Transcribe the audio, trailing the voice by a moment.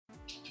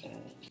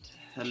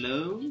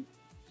Hello.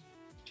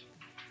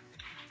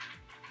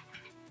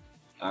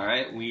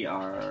 Alright, we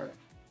are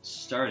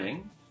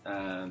starting.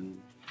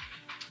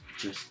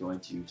 Just going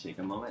to take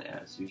a moment,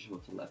 as usual,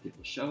 to let people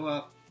show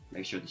up,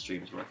 make sure the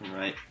stream is working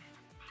right,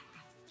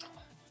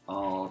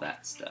 all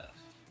that stuff.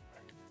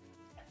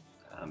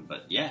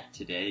 But yeah,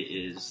 today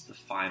is the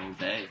final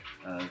day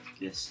of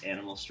this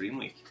Animal Stream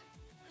Week.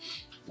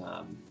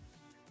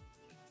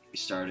 We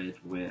started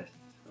with,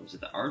 what was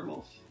it, the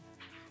Aardwolf,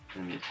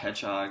 and we had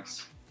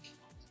hedgehogs,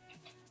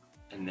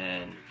 and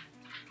then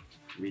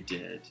we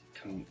did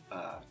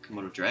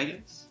Komodo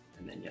dragons,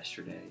 and then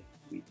yesterday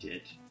we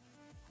did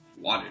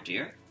water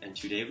deer, and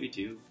today we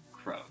do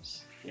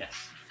crows.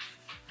 Yes.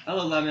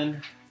 Hello,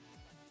 Lemon.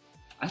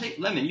 I think,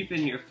 Lemon, you've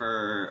been here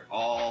for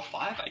all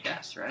 5, I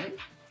guess, right?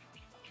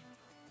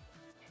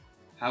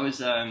 How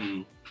is,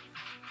 I'd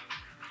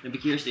be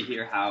curious to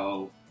hear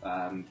how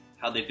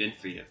they've been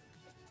for you.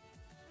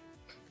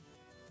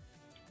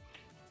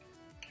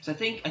 So I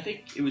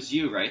think it was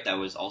you, right, that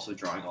was also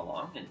drawing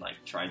along and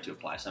like trying to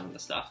apply some of the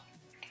stuff.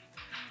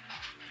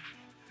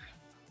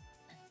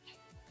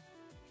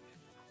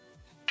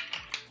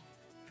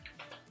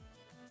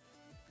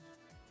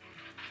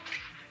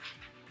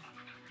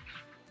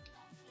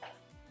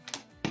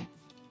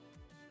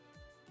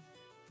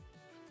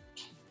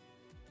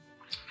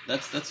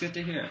 That's good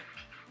to hear.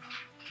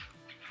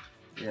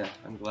 Yeah,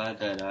 I'm glad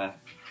that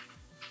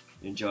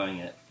you're enjoying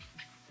it.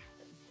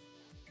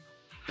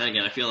 Then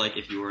again, I feel like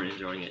if you weren't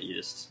enjoying it,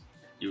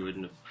 you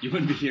wouldn't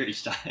be here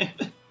each time.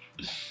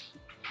 Just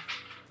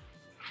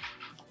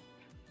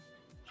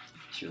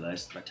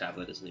realized my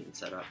tablet isn't even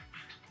set up.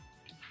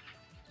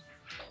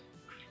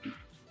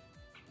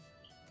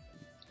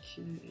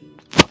 Okay.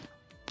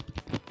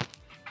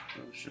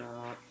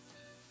 Photoshop.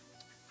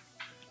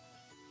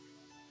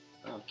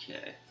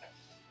 Okay.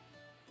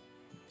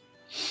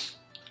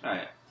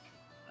 Alright.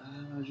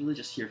 I was really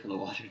just here for the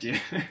water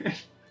deer.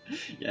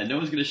 Yeah, no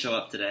one's gonna show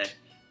up today.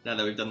 Now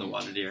that we've done the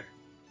water deer,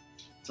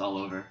 it's all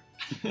over.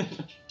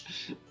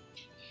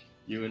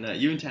 you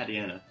and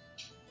Tatiana.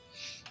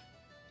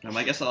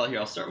 I guess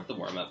I'll start with the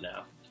warm up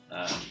now,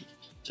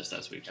 just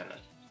as we kind of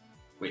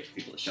wait for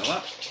people to show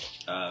up.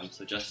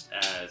 So just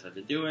as I've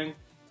been doing,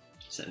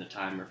 setting a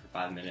timer for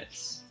 5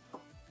 minutes,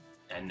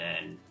 and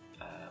then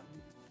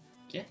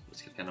yeah,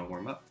 let's kind of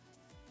warm up.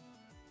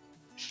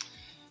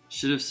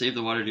 Should have saved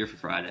the water deer for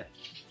Friday.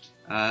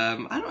 I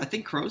don't know. I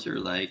think crows are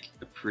like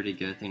a pretty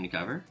good thing to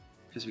cover,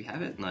 because we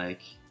haven't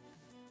like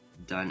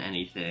done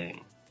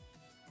anything.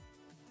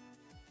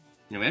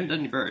 We haven't done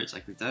any birds.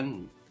 Like we've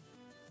done,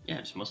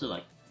 yeah, just mostly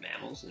like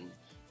mammals and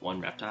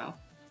one reptile.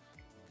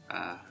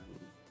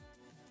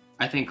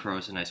 I think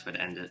crows a nice way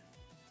to end it.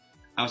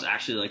 I was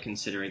actually like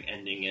considering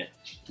ending it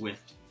with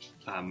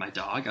my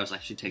dog. I was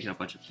actually taking a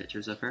bunch of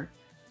pictures of her,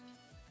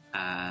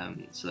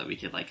 so that we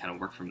could like kind of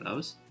work from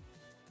those.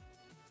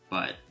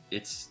 But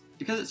it's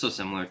because it's so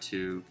similar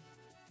to.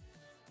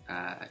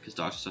 Because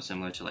dogs are so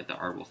similar to like the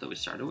Aardwolf that we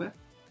started with.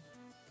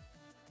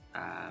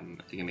 I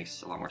think it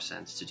makes a lot more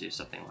sense to do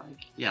something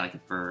like, yeah, like a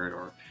bird,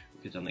 or we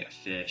could have done like a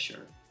fish,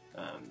 or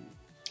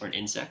an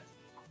insect.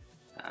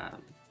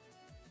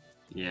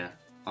 Yeah,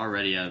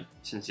 already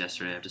since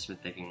yesterday I've just been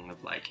thinking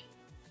of like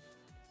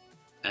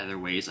other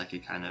ways I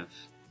could kind of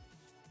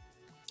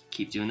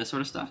keep doing this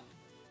sort of stuff.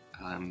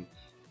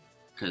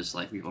 Because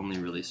like we've only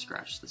really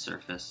scratched the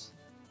surface.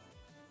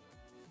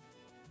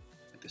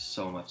 Like there's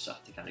so much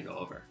stuff to kind of go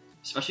over.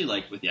 Especially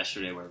like with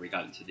yesterday, where we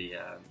got into the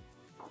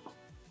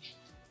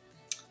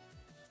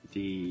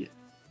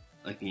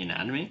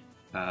anatomy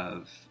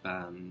of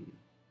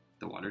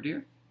the water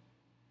deer.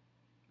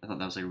 I thought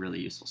that was like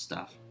really useful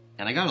stuff,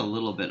 and I got a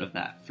little bit of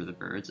that for the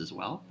birds as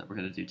well that we're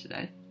gonna do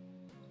today.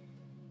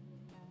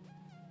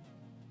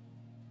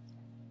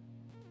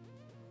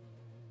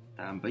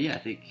 But yeah, I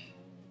think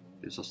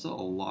there's still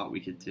a lot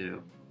we could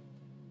do.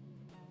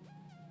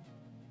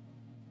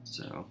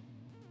 So.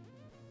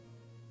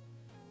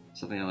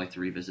 Something I like to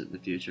revisit in the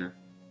future.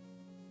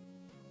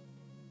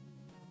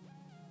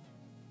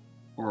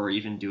 Or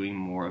even doing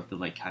more of the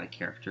like kind of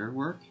character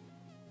work.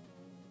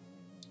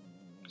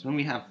 Because when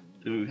we've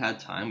had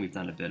time, we've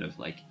done a bit of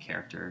like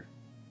character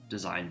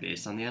design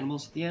based on the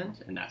animals at the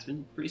end, and that's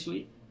been pretty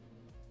sweet.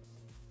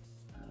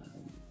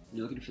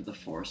 You're looking for the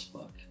Forest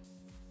book.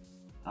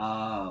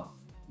 Oh,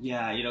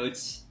 yeah,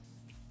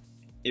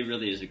 it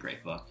really is a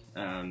great book.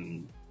 I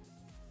mean,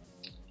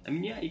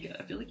 yeah,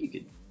 I feel like you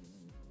could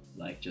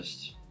like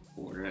just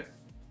order it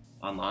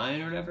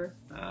online or whatever.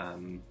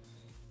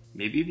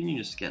 Maybe even you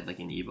just get like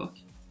an ebook.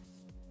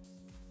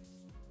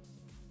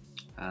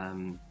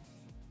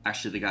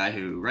 Actually, the guy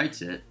who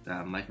writes it,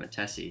 Mike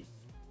Matesi,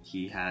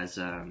 he has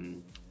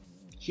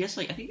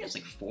like, I think he has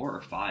like 4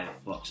 or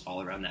 5 books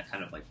all around that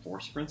kind of like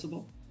force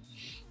principle.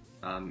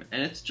 And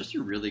it's just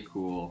a really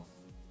cool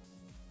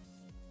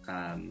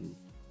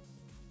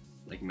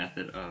like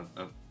method of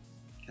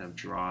kind of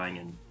drawing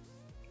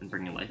and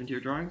bringing life into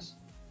your drawings.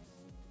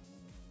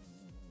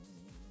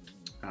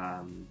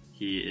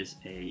 He is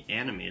a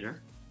animator,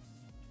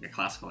 a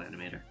classical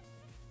animator,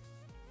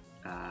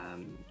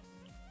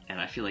 and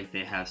I feel like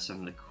they have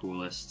some of the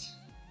coolest,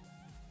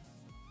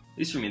 at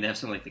least for me, they have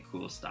some of like the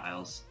coolest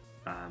styles,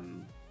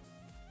 and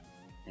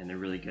they're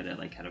really good at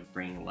like kind of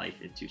bringing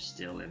life into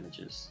still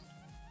images.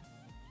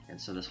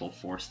 And so this whole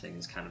force thing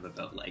is kind of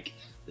about like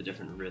the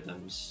different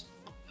rhythms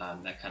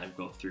that kind of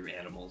go through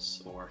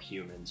animals or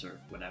humans or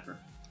whatever.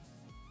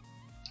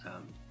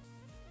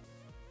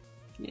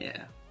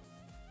 Yeah.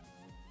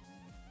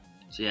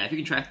 So yeah, if you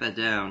can track that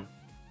down,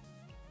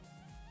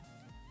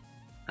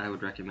 I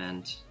would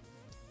recommend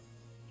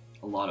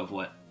a lot of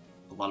what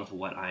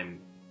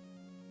I'm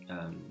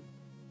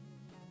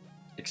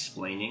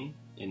explaining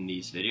in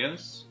these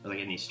videos, or like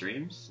in these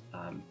streams,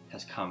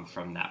 has come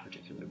from that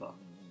particular book.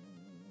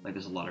 Like,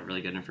 there's a lot of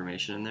really good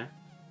information in there.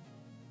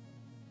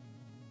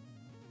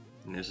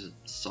 And there's a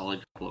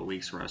solid couple of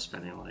weeks where I was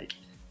spending like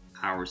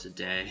hours a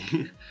day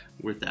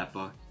with that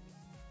book.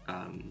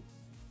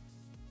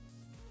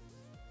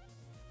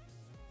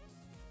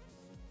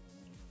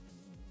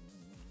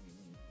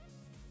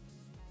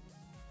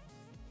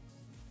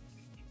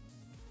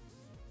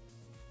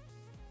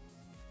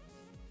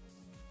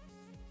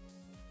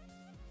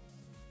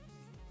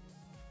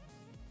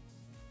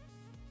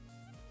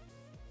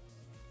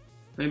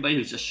 For anybody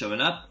who's just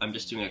showing up, I'm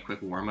just doing a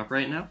quick warm-up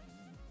right now.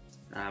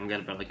 I've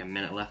got about like a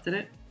minute left in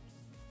it.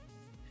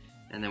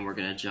 And then we're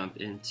gonna jump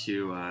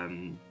into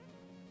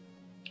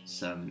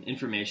some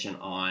information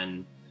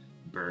on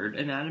bird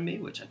anatomy,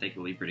 which I think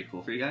will be pretty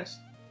cool for you guys.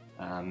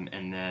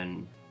 And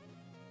then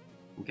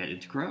we'll get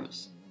into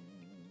crows.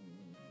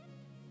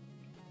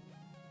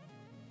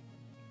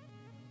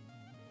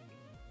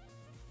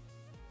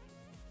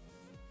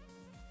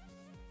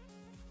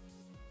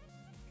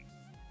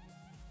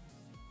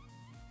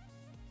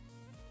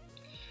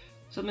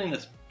 Something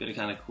that's been a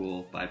kind of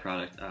cool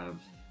byproduct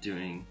of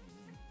doing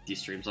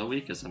these streams all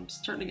week is I'm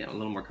starting to get a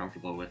little more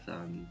comfortable with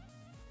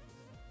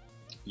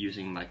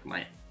using like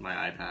my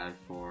iPad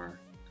for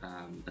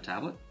a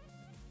tablet.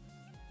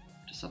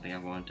 Just something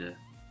I've wanted to,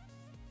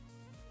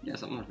 yeah,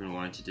 something I've been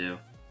wanting to do.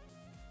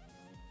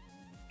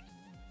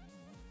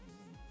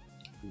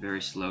 I'm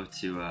very slow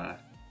to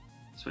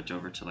switch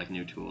over to like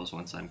new tools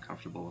once I'm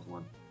comfortable with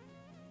one.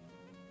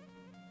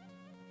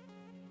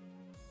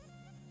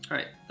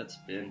 Alright, that's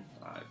been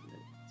 5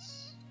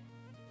 minutes.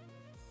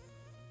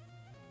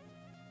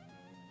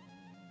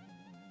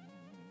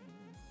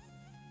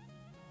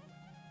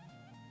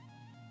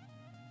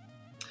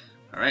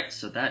 Alright,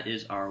 so that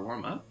is our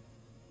warm-up.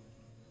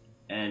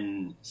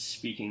 And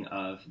speaking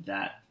of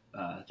that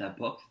that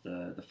book,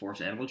 the Force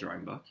Animal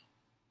Drawing book,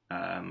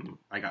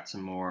 I got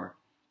some more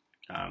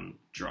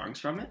drawings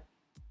from it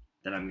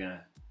that I'm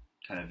gonna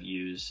kind of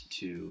use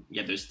to,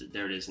 yeah,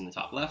 there it is in the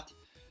top left.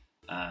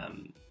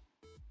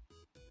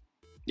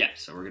 Yeah,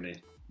 so we're going to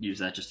use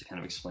that just to kind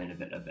of explain a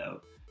bit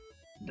about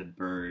the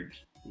bird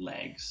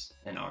legs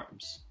and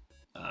arms,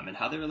 and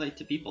how they relate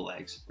to people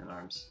legs and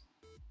arms.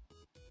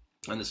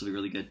 And this will be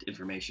really good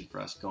information for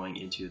us going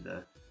into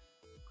the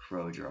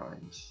crow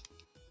drawings.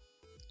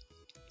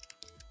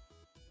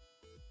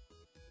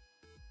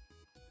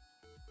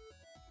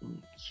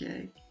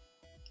 Okay.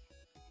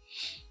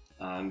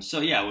 So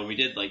yeah, when we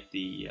did like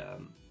the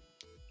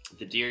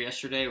deer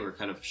yesterday, we were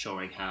kind of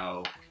showing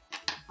how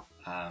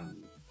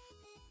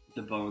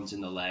the bones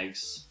in the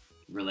legs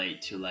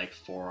relate to like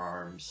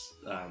forearms,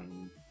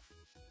 kind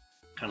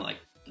of like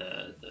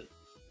the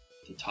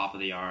top of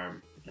the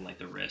arm and like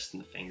the wrist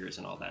and the fingers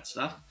and all that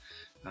stuff.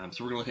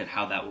 So we're gonna look at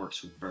how that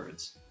works with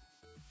birds.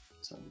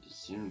 So let me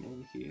just zoom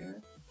in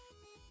here.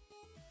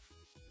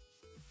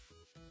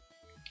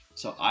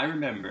 So I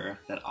remember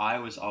that I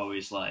was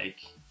always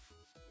like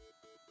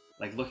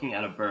looking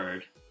at a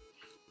bird,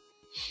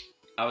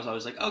 I was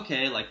always like,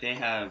 okay, like they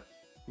have,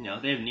 you know,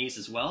 they have knees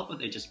as well, but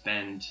they just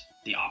bend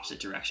the opposite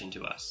direction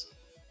to us.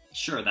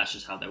 Sure, that's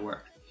just how they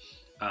work.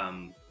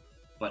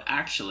 But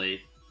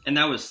actually, and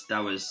that was,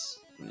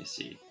 let me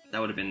see, that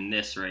would have been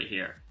this right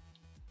here.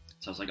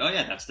 So I was like, oh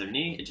yeah, that's their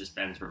knee, it just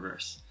bends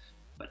reverse.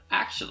 But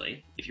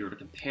actually, if you were to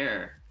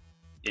compare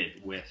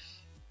it with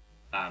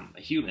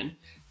a human,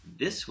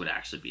 this would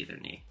actually be their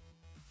knee.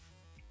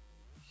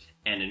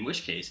 And in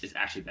which case, it's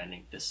actually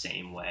bending the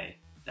same way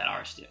that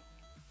ours do.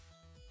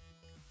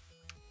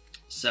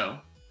 So,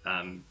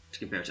 to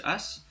compare to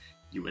us,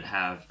 you would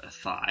have a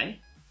thigh,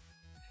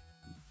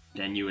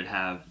 then you would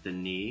have the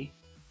knee,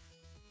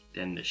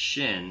 then the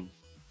shin,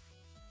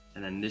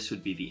 and then this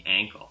would be the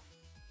ankle.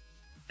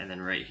 And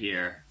then right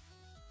here,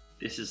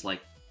 this is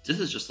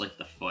just like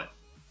the foot.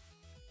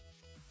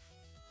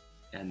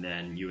 And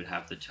then you would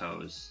have the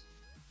toes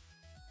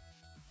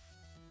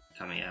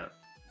coming out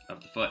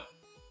of the foot.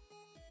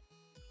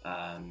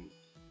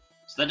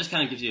 So that just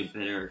kind of gives you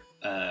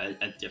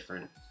a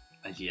different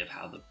idea of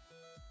how the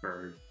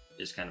bird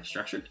is kind of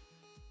structured.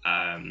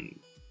 And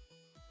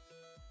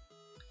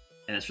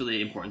it's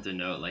really important to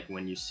note, like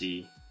when you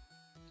see,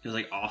 because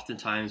like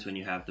oftentimes when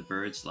you have the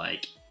birds,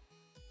 like,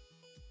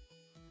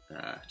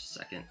 just a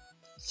second.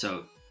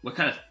 So what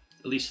kind of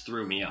at least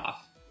threw me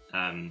off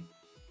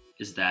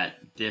is that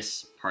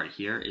this part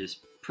here is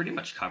pretty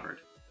much covered.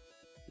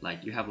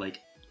 Like you have like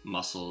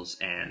muscles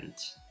and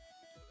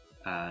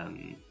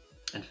and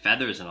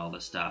feathers and all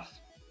this stuff.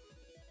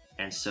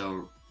 And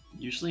so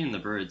usually in the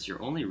birds,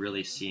 you're only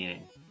really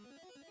seeing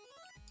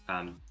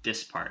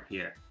this part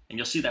here. And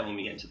you'll see that when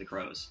we get into the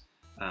crows.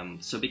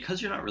 So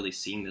because you're not really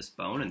seeing this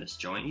bone and this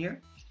joint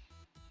here,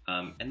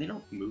 and they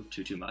don't move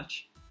too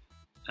much,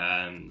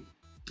 yeah,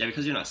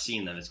 because you're not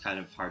seeing them, it's kind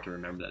of hard to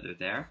remember that they're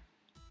there.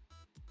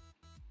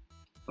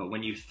 But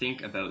when you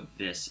think about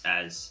this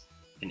as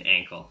an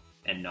ankle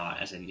and not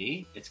as a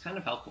knee, it's kind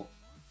of helpful.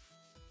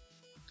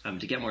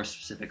 To get more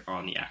specific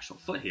on the actual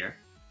foot here,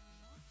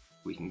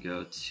 we can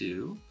go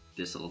to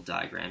this little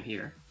diagram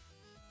here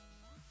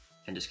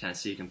and just kind of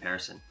see a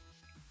comparison.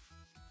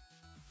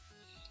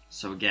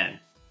 So again,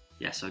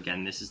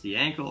 this is the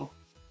ankle,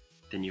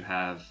 then you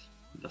have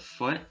the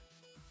foot,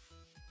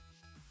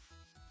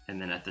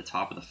 and then at the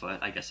top of the foot,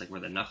 I guess like where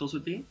the knuckles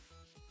would be, you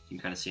can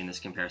kind of see in this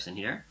comparison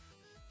here,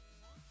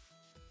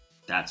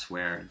 that's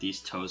where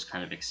these toes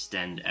kind of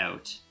extend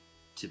out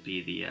to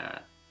be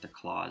the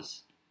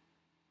claws.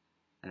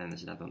 And then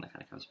there's another one that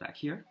kind of comes back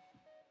here.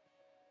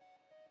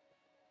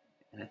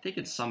 And I think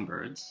in some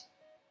birds,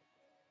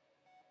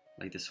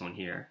 like this one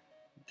here,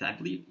 I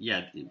believe,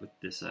 yeah, with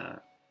this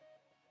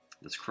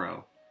this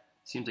crow,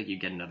 seems like you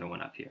get another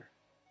one up here.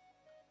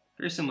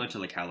 Very similar to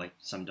like how like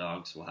some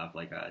dogs will have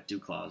like dew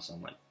claws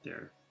on like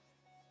their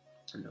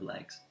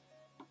legs.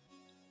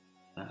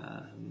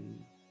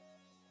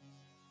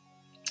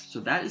 So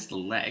that is the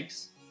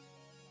legs.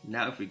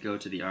 Now if we go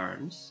to the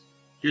arms,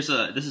 this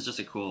is just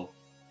a cool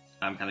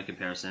kind of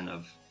comparison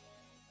of,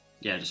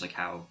 yeah, just like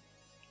how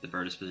the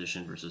bird is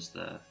positioned versus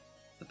the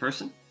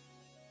person.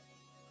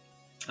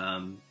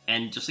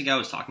 And just like I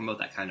was talking about,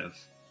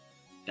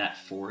 that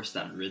force,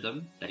 that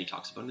rhythm that he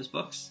talks about in his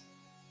books,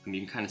 you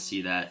can kind of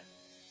see that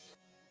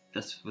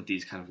that's what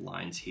these kind of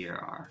lines here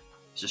are.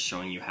 It's just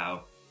showing you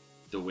how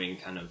the wing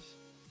kind of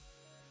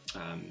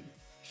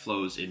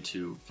flows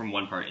from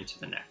one part into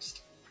the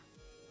next.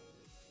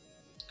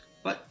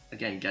 But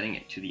again, getting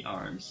it to the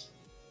arms,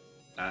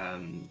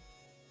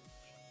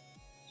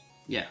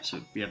 yeah, so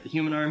we have the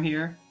human arm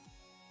here.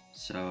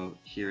 So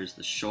here's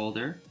the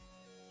shoulder,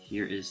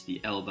 here is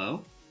the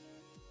elbow,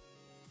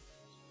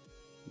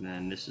 and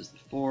then this is the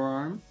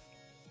forearm,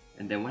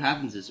 and then what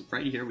happens is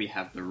right here we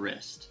have the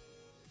wrist,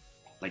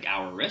 like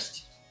our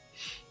wrist.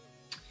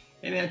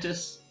 Hey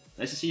Mantis,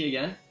 nice to see you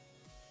again.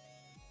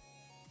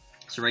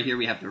 So right here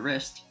we have the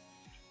wrist,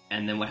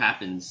 and then what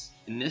happens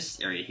in this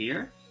area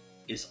here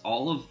is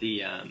all of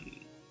the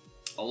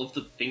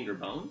finger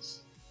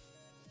bones.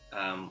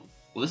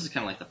 Well, this is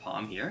kind of like the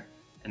palm here,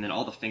 and then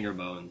all the finger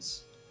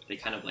bones, they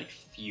kind of like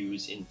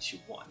fuse into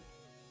one.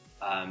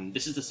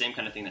 This is the same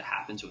kind of thing that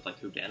happens with like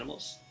hoofed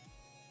animals.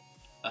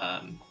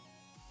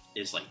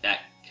 Is like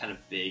that kind of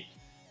big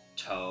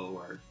toe,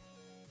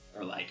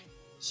 or like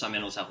some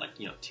animals have like,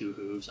 you know, two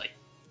hooves, like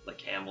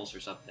camels or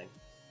something.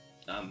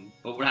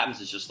 But what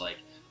happens is just like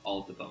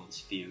all of the bones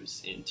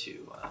fuse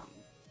into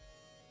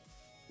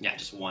yeah,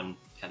 just one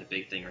kind of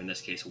big thing, or in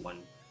this case,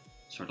 one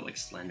sort of like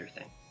slender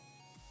thing.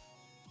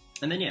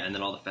 And then yeah, and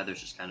then all the feathers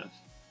just kind of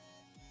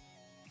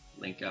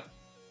link up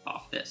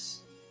off this.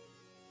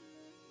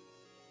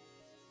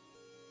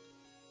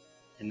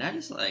 And that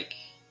is like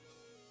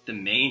the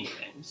main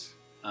things.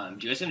 Do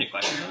you guys have any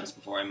questions on this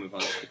before I move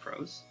on to the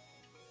crows?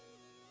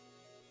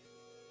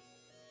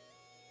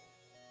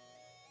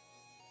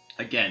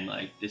 Again,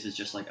 like this is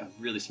just like a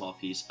really small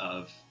piece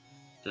of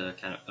the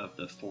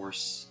the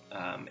Force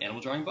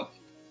animal drawing book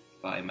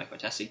by Mike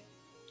Montesi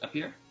up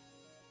here.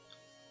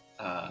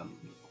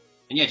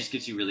 And yeah, it just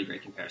gives you really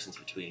great comparisons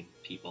between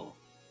people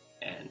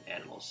and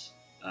animals.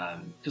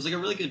 Because like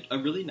a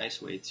really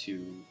nice way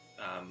to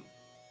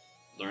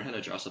learn how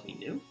to draw something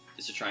new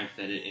is to try and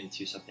fit it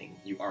into something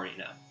you already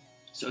know.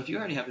 So if you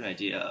already have an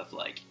idea of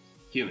like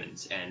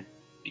humans, and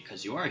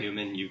because you are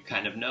human, you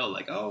kind of know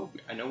like, oh,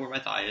 I know where my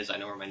thigh is, I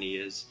know where my knee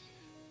is.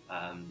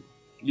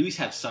 You at least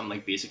have some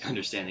like basic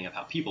understanding of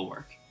how people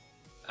work.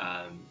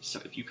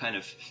 So if you kind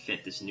of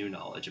fit this new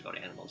knowledge about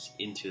animals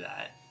into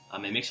that,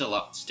 it makes it a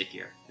lot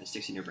stickier, and it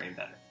sticks in your brain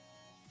better.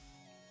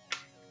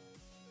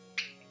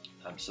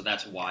 So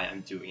that's why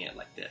I'm doing it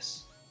like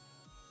this.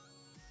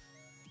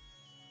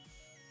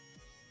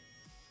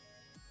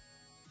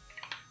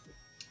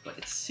 But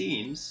it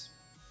seems,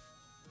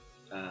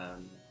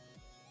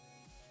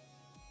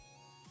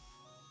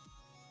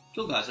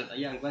 cool guys,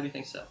 yeah, I'm glad you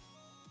think so.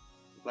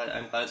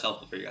 I'm glad it's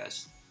helpful for you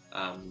guys.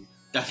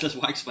 That's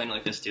why I explain it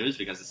like this too, is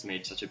because it's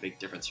made such a big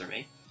difference for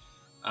me.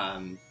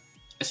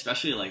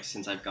 Especially like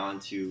since I've gone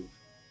to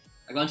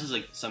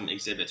like some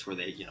exhibits where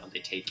they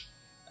take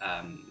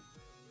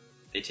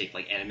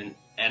like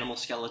animal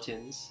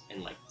skeletons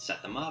and like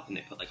set them up, and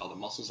they put like all the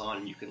muscles on,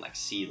 and you can like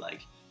see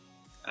like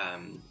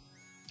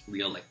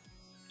real like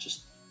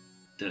just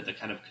the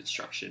kind of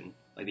construction,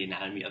 like the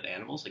anatomy of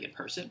animals like in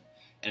person.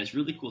 And it's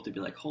really cool to be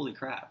like, holy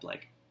crap,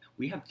 like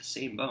we have the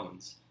same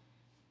bones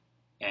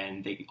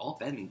and they all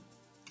bend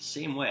the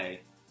same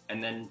way.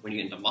 And then when you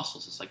get into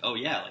muscles, it's like, oh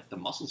yeah, like the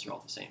muscles are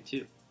all the same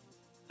too.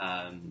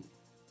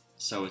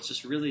 So it's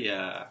just really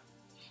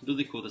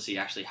really cool to see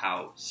actually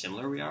how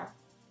similar we are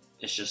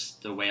It's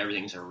just the way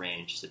everything's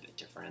arranged is a bit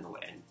different in the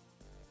way, and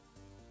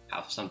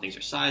how some things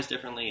are sized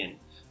differently, and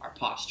our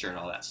posture and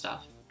all that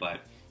stuff.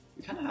 But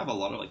we kind of have a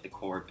lot of like the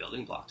core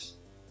building blocks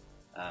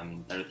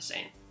that are the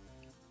same.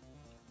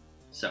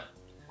 So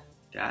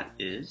that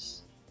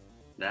is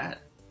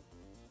that.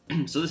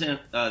 So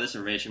this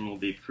information will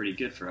be pretty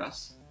good for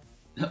us.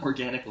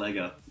 Organic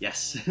Lego,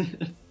 yes.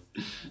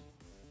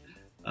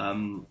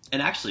 And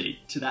actually,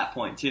 to that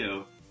point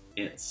too,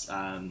 it's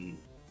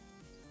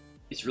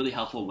really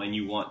helpful when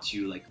you want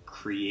to like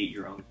create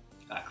your own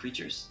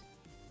creatures.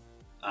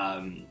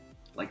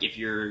 Like if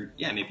you're,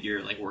 maybe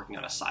you're like working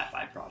on a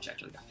sci-fi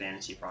project or like a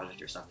fantasy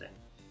project or something,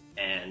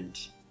 and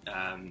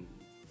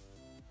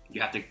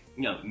you have to,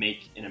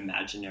 make an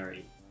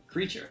imaginary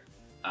creature.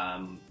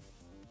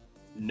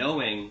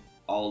 Knowing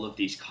all of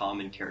these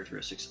common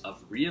characteristics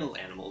of real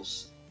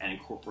animals and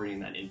incorporating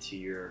that into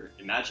your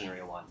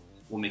imaginary one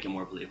will make it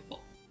more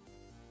believable.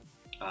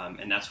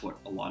 And that's what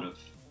a lot of,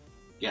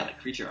 like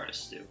creature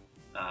artists do,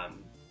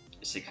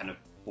 is they kind of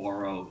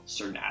borrow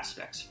certain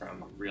aspects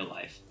from real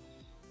life.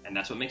 And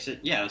that's what makes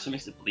it,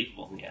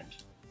 believable in the end.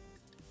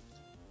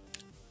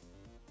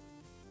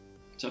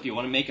 So if you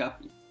want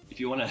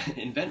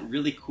to invent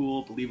really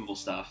cool, believable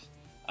stuff,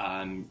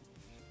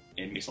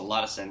 it makes a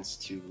lot of sense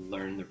to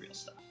learn the real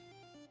stuff.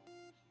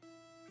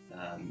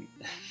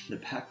 The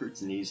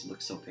backwards knees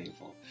look so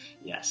painful.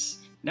 Yes.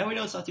 Now we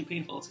know it's not too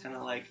painful. It's kind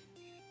of like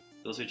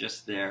those are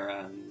just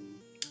their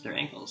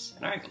ankles,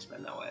 and our ankles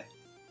bend that way.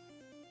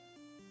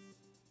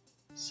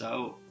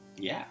 So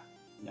yeah,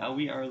 now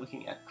we are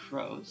looking at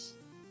crows.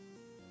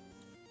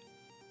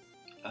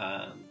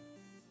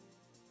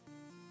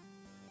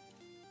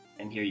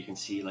 And here you can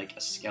see like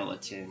a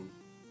skeleton.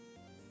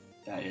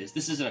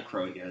 This isn't a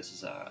crow again, this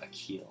is a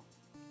keel.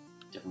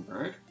 Different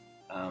bird.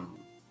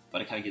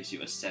 But it kind of gives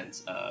you a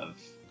sense of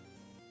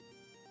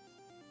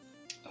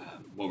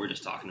what we're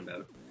just talking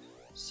about.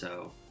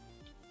 So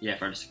yeah,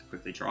 if I just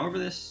quickly draw over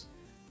this,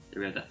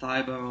 there we have the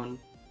thigh bone,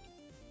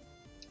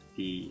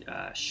 the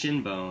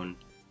shin bone,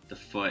 the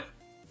foot,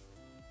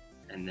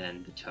 and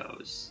then the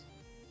toes.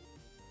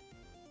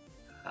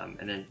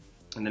 And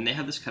then they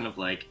have this kind of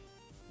like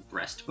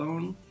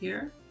breastbone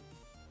here,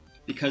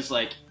 because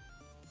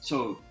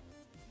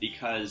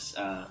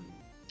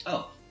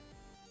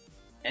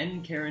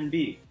N Karen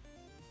B.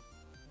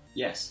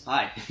 Yes,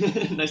 hi.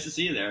 Nice to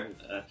see you there.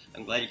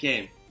 I'm glad you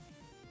came.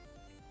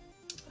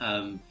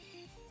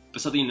 But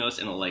something you notice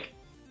in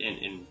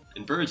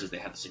birds is they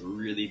have this like,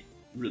 really,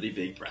 really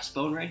big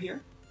breastbone right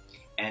here,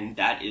 and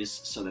that is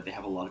so that they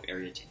have a lot of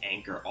area to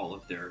anchor all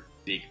of their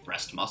big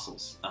breast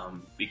muscles.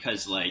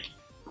 Because a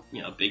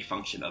big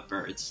function of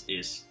birds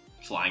is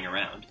flying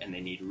around, and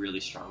they need really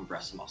strong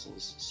breast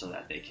muscles so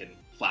that they can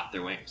flap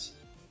their wings.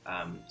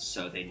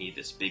 So they need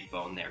this big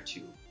bone there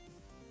to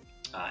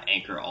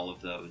anchor all of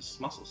those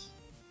muscles.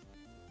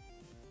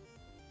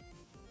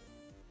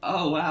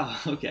 Oh wow,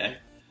 okay.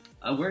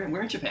 Where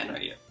in Japan are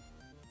you?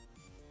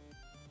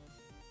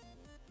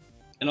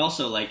 And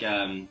also,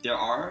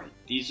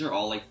 these are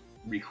all like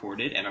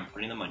recorded, and I'm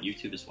putting them on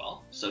YouTube as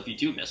well. So if you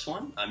do miss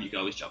one, you can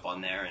always jump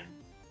on there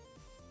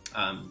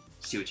and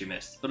see what you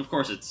missed. But of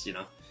course, it's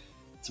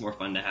more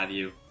fun to have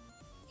you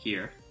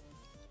here.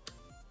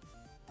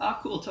 Ah,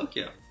 cool,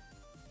 Tokyo.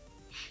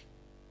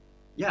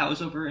 Yeah, I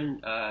was over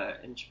in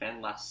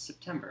Japan last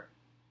September,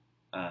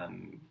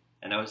 and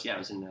I was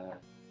in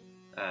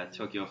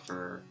Tokyo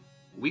for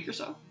a week or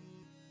so.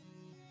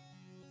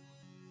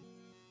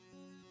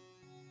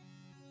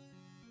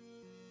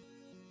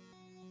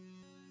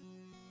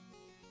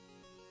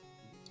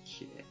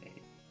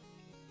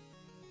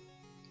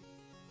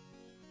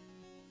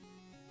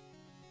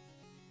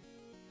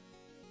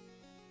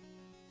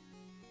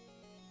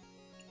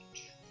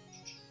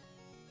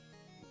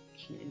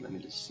 Okay, let me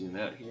just zoom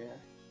out here.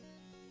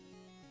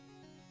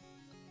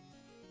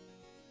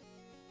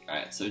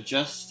 Alright, so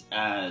just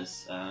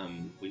as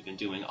we've been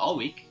doing all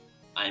week,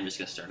 I'm just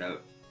going to start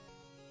out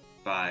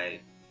by,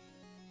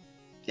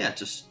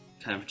 just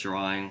kind of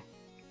drawing,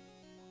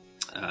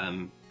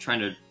 trying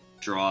to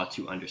draw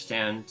to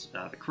understand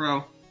the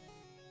crow,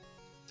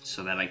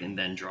 so that I can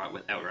then draw it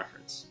without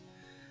reference.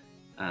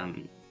 So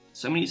I'm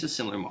going to use a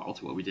similar model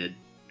to what we did,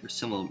 or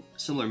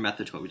similar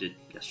method to what we did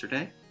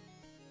yesterday,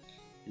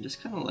 and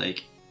just kind of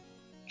like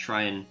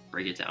try and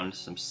break it down into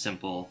some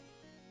simple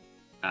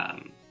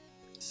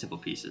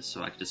pieces.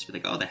 So I could just be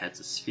like, oh, the head's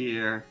a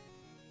sphere,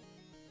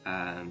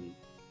 and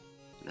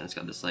then it's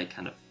got this like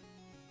kind of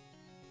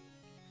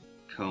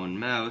cone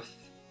mouth,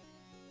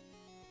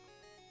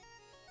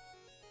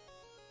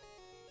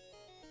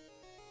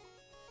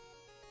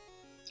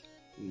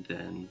 and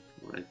then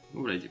what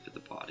would I do for the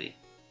body?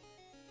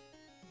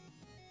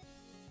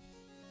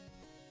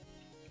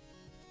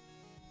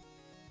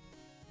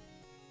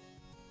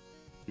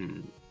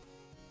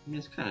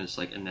 It's kind of just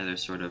like another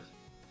sort of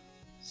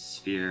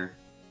sphere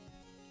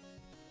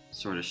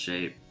sort of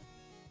shape.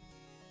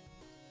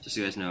 Just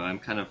so you guys know, I'm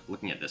kind of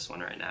looking at this one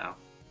right now,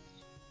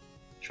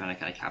 trying to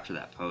kind of capture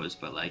that pose,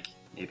 but like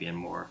maybe in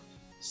more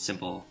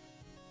simple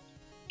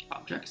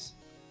objects.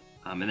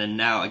 And then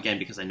now, again,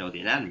 because I know the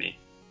anatomy,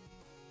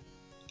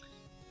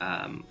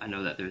 I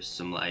know that there's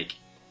some like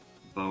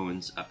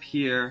bones up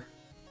here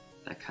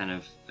that kind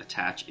of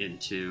attach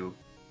into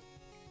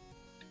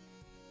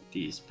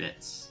these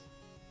bits.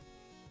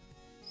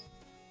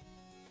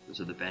 Those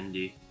are the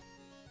bendy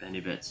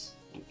bits.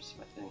 Oops,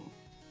 my thing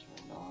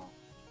turned off.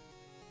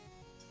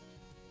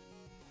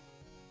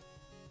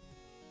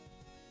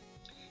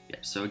 Yeah,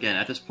 so again,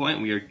 at this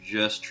point, we are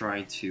just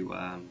trying to,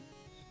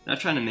 not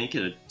trying to make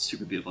it a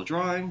super beautiful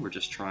drawing, we're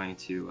just trying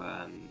to,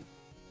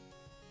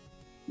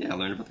 yeah,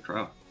 learn about the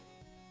crow.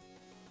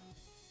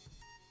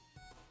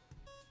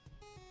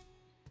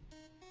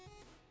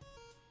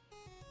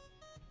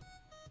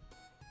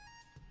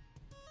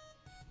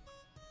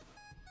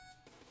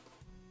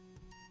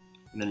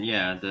 And then,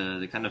 yeah,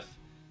 the kind of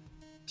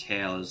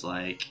tail is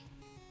like,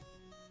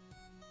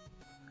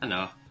 I don't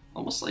know,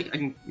 almost like,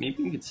 maybe you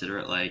can consider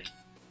it like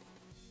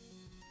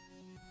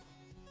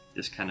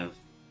this kind of,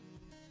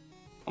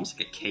 almost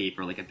like a cape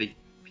or like a big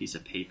piece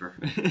of paper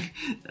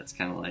that's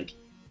kind of like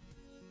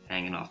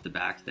hanging off the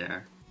back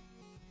there.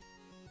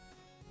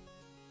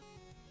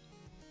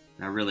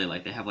 And I really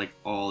like, they have like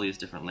all these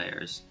different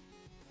layers,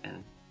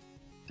 and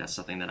that's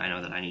something that I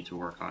know that I need to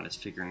work on, is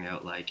figuring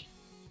out like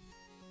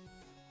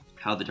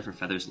how the different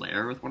feathers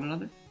layer with one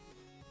another.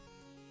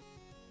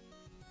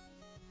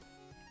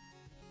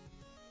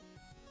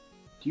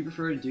 Do you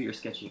prefer to do your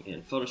sketching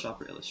in Photoshop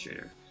or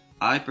Illustrator?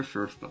 I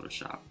prefer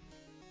Photoshop.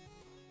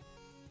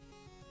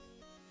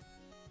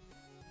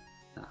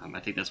 I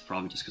think that's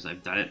probably just because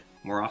I've done it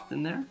more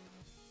often there.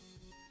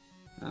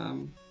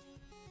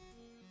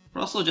 But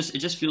also, it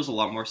just feels a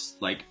lot more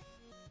like,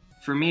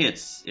 for me,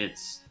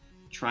 it's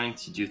trying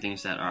to do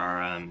things that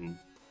are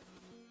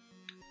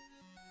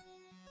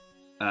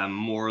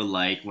more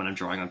like when I'm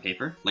drawing on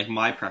paper. Like,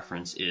 my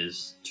preference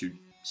is to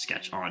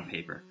sketch on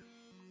paper.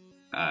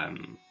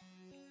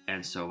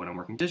 And so when I'm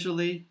working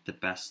digitally, the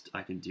best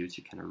I can do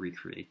to kind of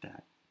recreate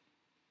that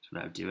is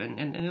what I would do.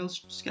 And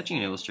sketching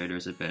in Illustrator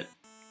is a bit,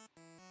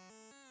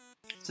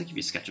 it's like if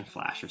you sketch in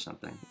Flash or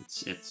something.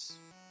 It's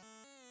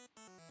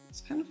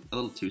kind of a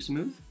little too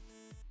smooth.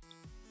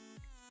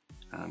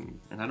 And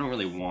I don't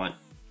really want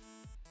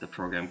the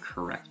program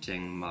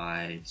correcting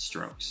my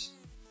strokes.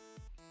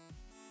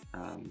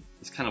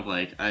 It's kind of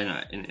like, I don't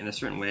know, in a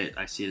certain way,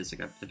 I see it as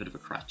like a bit of a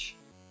crutch.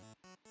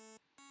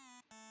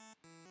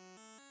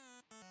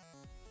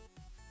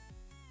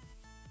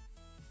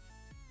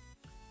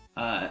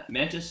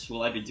 Mantis,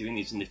 will I be doing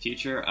these in the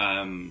future?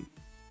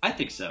 I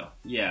think so.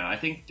 Yeah, I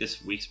think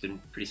this week's been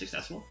pretty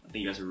successful. I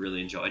think you guys have really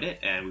enjoyed it,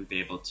 and we've been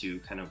able to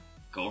kind of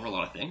go over a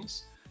lot of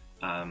things.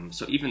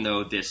 So even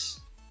though this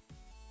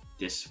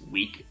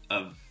week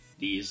of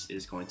these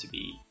is going to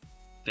be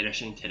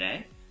finishing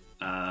today,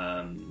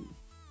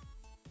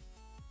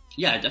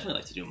 yeah, I'd definitely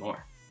like to do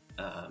more.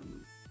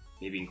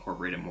 Maybe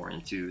incorporate it more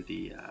into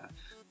the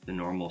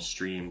normal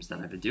streams that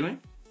I've been doing.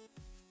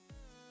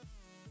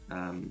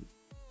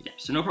 Yeah,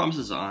 so no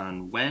promises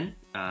on when,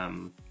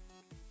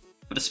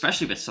 but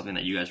especially if it's something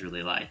that you guys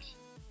really like,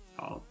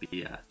 I'll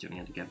be doing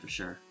it again for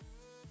sure.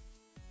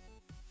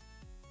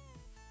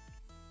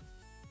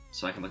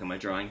 So I can look at my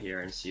drawing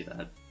here and see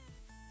that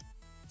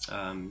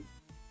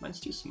mine's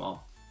too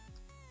small.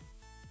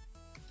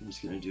 I'm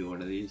just gonna do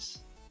one of these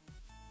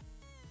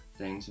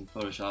things in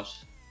Photoshop.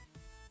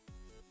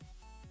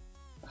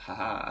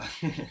 Haha,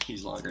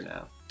 he's longer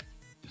now.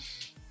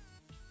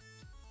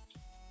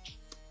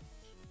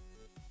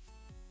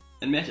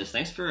 And Mantis,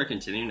 thanks for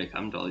continuing to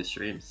come to all these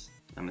streams.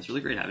 It's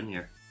really great having you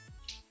here.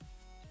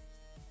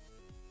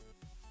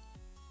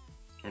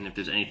 And if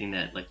there's anything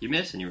that like you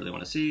miss and you really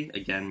want to see,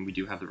 again, we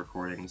do have the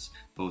recordings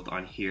both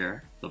on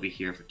here. They'll be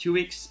here for 2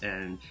 weeks,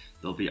 and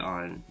they'll be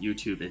on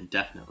YouTube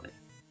indefinitely.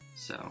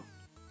 So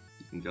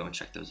you can go and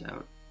check those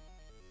out.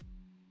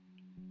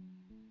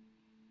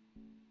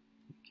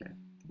 Okay,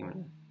 you want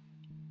to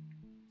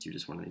do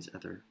just one of these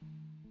other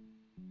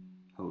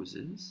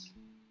poses.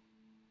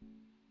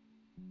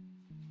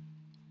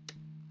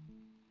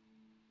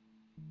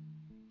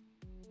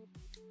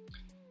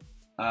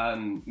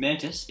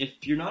 Mantis,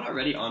 if you're not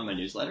already on my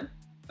newsletter,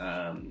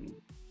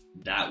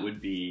 that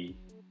would be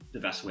the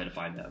best way to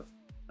find out.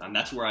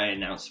 That's where I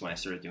announced when I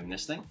started doing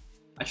this thing.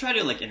 I try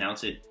to like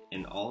announce it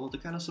in all of the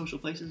kind of social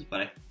places,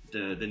 but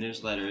the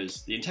newsletter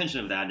is, the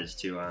intention of that is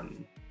to,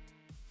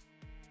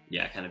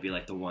 yeah, kind of be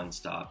like the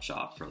one-stop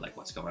shop for like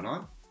what's going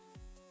on.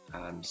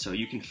 So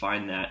you can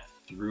find that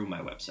through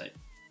my website,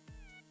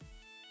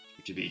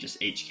 which would be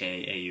just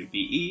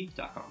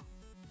hkaube.com.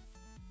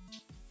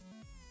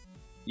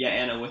 Yeah,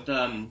 Anna, with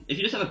if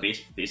you just have a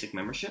basic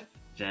membership,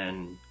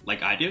 then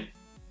like I do,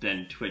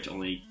 then Twitch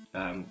only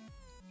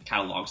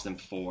catalogs them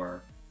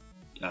for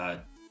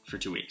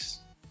 2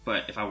 weeks.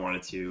 But if I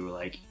wanted to,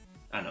 like,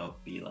 I don't know,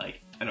 be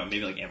like, I don't know,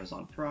 maybe like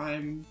Amazon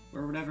Prime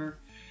or whatever,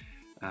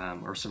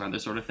 or some other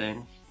sort of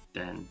thing,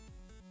 then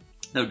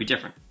that would be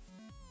different.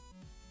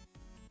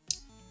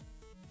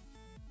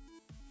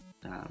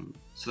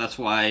 So that's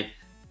why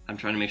I'm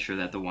trying to make sure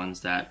that the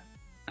ones that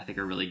I think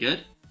are really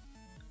good,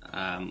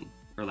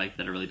 or like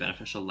that are really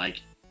beneficial,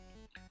 like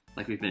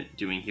like we've been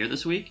doing here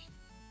this week,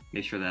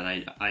 make sure that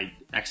I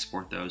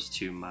export those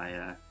to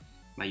my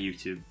my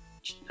YouTube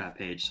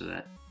page so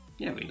that,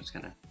 yeah, we can just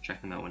kind of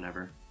check them out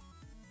whenever.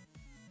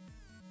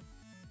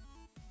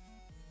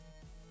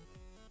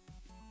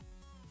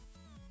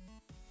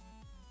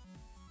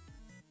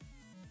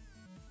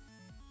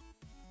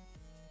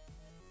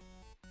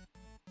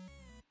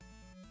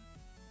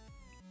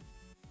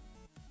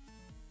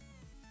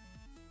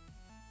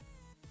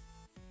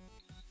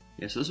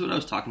 Yeah, so this is what I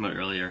was talking about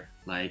earlier,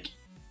 like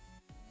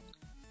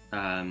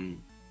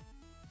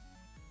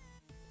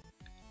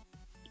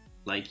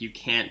you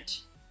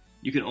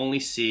can only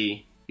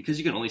see, because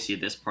you can only see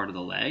this part of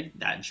the leg,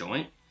 that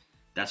joint,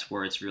 that's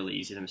where it's really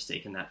easy to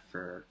mistake that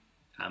for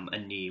a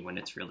knee when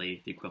it's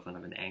really the equivalent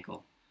of an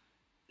ankle.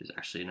 There's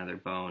actually another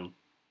bone,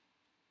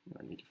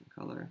 I need a different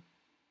color.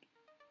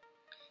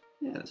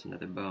 Yeah, there's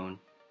another bone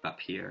up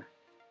here,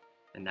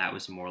 and that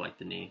was more like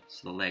the knee,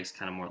 so the leg's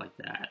kind of more like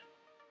that.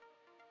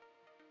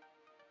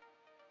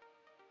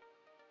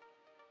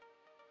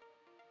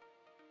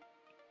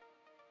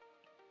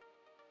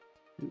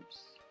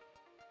 Oops.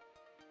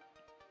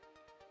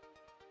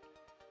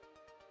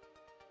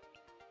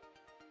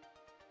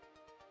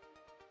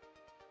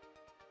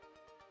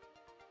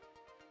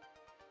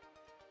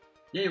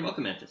 Yeah, you're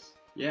welcome, Mantis.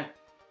 Yeah,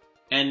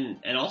 and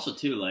also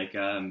too, like,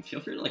 feel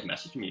free to like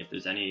message me if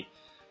there's any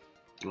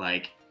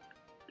like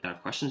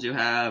questions you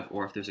have,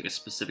 or if there's like a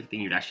specific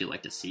thing you'd actually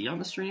like to see on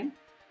the stream,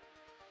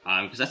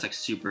 because that's like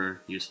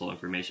super useful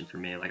information for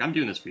me. Like, I'm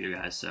doing this for you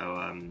guys, so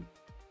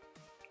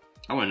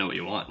I want to know what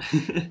you want.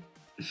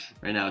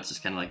 Right now, it's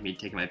just kind of like me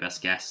taking my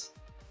best guess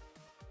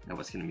at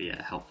what's going to be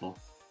helpful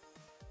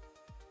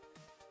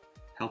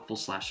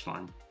 /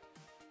 fun.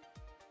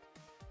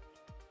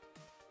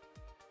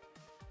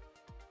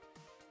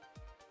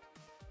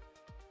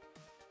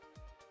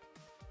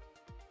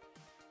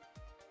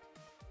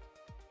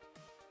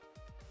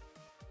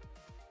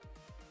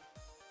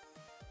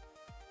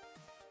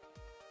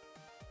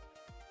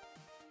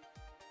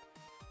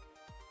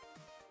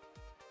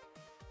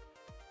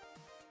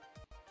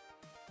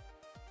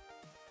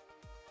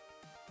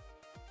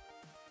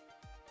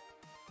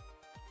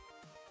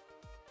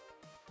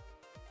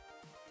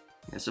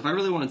 Yeah, so if I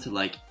really wanted to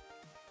like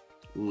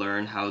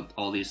learn how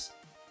all these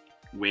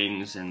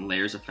wings and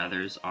layers of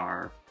feathers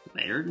are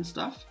layered and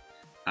stuff,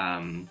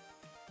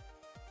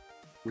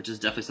 which is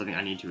definitely something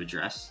I need to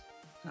address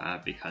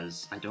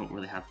because I don't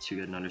really have too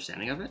good an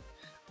understanding of it.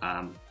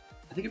 I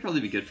think it'd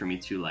probably be good for me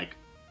to like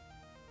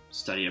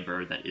study a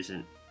bird that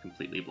isn't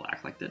completely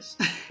black like this,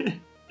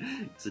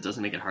 because it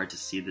doesn't make it hard to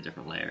see the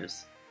different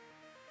layers.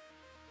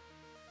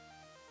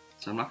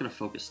 So I'm not going to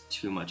focus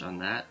too much on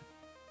that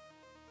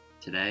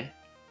today.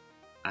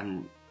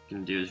 I'm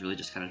going to do is really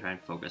just kind of try and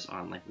focus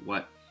on like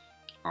what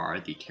are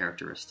the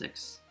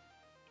characteristics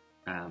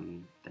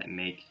that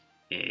make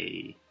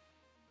a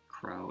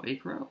crow a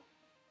crow.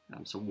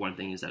 So one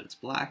thing is that it's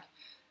black,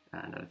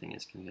 another thing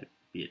is going to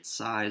be its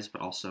size,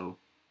 but also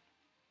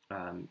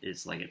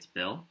is like its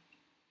bill,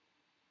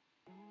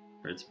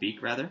 or its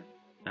beak rather.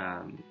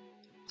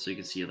 So you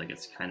can see like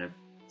it's kind of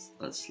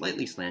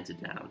slightly slanted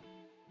down,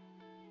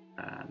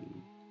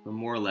 but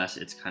more or less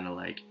it's kind of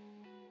like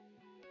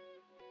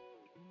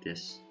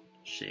this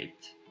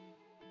shaped.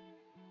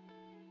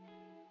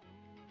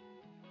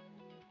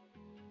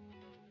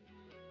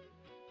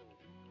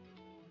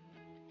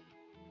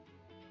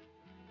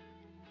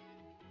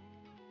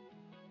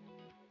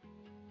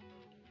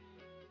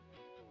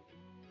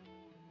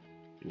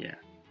 Yeah.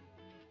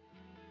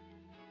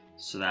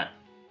 So that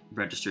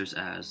registers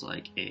as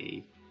like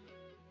a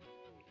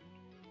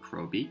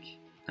crow beak.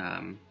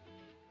 I've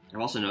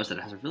also noticed that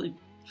it has a really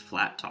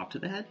flat top to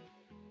the head.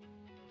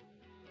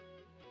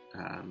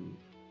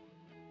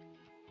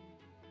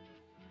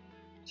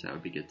 So that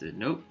would be good to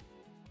note.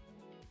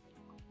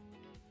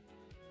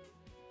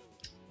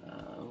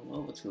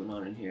 Well, what's going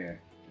on in here?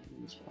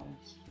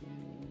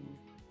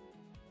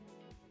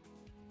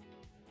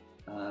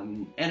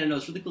 And I know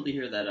it's really cool to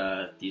hear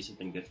that these have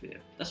been good for you.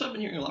 That's what I've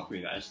been hearing a lot from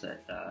you guys,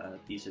 that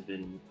these have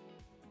been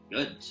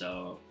good.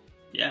 So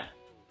yeah,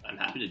 I'm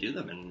happy to do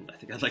them, and I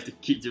think I'd like to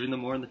keep doing them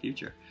more in the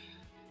future.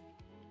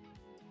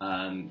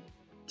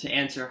 To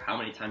answer how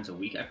many times a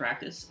week I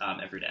practice,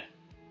 every day.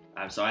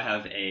 So I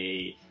have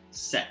a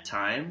set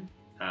time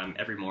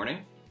every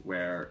morning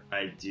where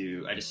I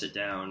just sit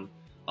down.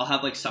 I'll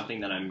have like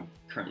something that I'm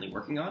currently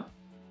working on.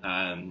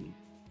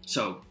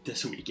 So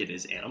this week it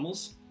is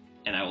animals,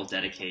 and I will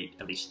dedicate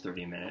at least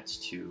 30 minutes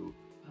to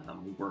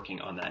working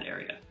on that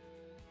area.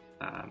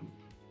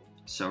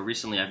 So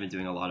recently I've been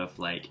doing a lot of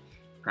like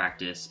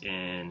practice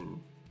in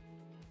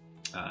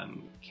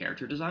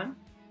character design,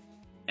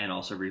 and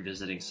also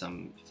revisiting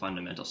some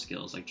fundamental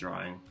skills like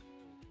drawing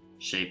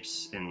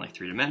shapes in like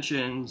 3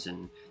 dimensions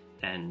and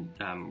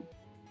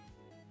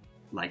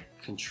like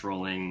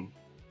controlling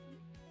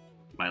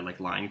my like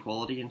line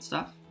quality and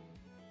stuff.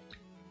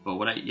 But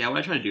what I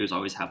try to do is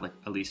always have like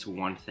at least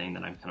one thing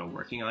that I'm kind of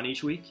working on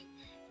each week,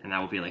 and that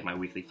will be like my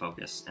weekly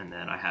focus. And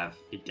then I have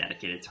a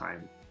dedicated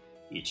time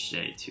each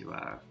day to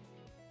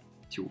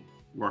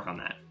work on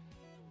that.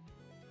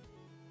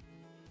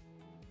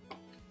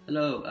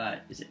 Hello,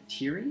 is it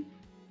Terry?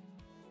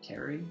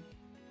 Terry?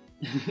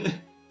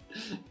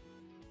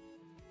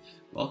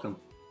 Welcome.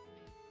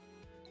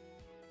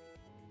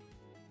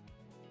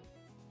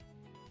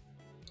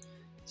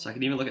 So I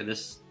can even look at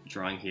this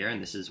drawing here,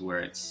 and this is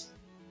where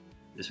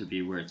this would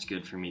be where it's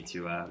good for me to,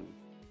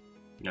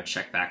 you know,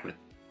 check back with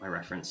my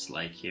reference,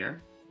 like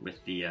here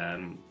with the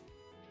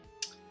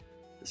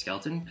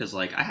skeleton, because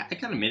like I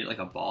kind of made it like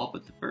a ball,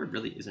 but the bird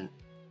really isn't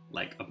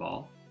like a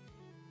ball.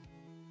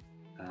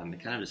 It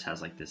kind of just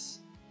has like this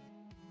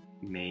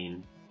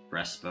main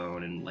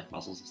breastbone and like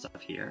muscles and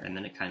stuff here, and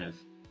then it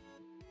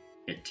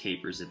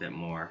tapers a bit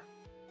more.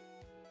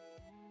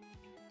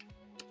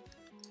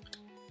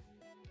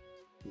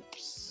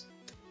 Oops.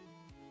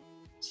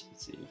 So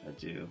let's see if I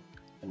do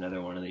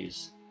another one of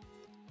these.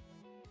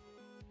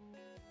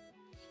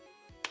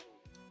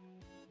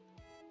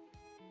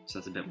 So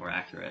that's a bit more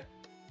accurate.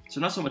 So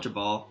not so much a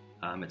ball,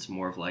 it's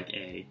more of like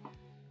a,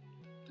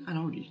 I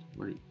don't know,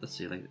 let's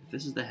see, like if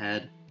this is the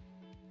head,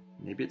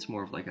 maybe it's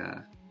more of like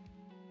a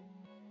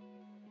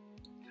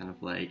kind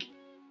of like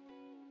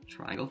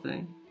triangle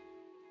thing.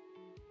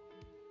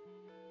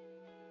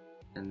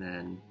 And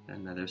then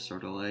another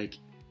sort of like,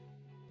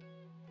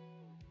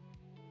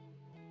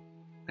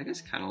 I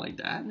guess kind of like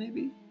that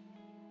maybe.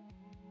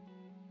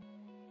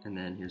 And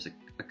then here's a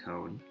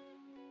cone.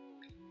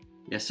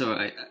 Yeah,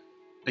 so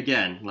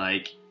again,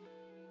 like,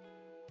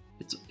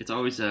 it's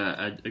always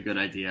a good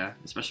idea,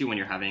 especially when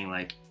you're having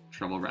like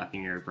trouble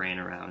wrapping your brain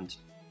around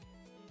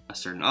a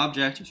certain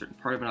object or a certain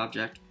part of an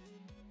object.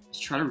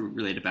 Just try to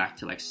relate it back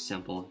to like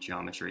simple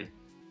geometry.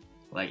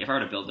 Like if I were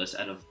to build this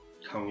out of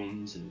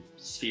cones and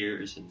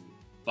spheres and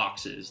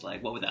boxes,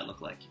 like what would that look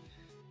like?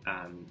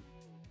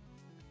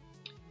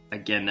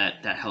 Again,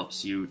 that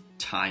helps you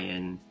tie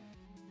in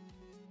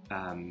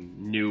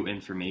new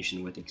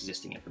information with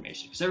existing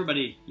information, because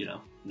everybody, you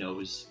know,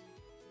 knows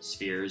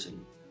spheres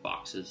and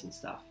boxes and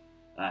stuff.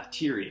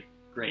 Thierry,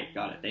 great,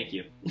 got it, thank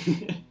you.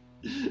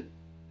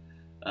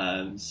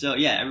 So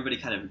yeah, everybody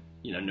kind of,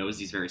 you know, knows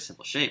these very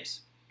simple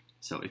shapes.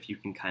 So if you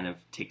can kind of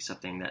take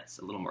something that's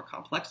a little more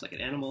complex, like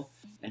an animal,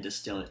 and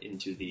distill it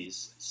into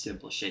these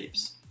simple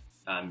shapes,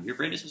 your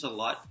brain just has a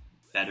lot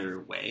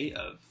better way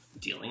of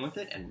dealing with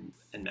it and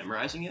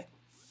memorizing it.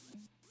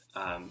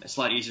 It's a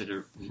lot easier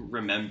to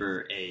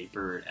remember a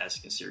bird as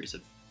a series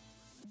of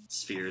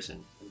spheres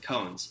and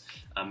cones.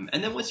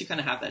 And then once you kind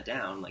of have that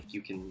down, like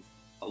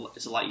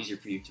it's a lot easier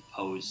for you to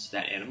pose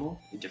that animal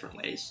in different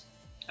ways.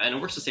 And it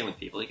works the same with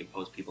people. You can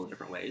pose people in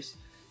different ways.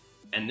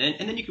 And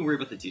then you can worry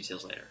about the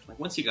details later. Like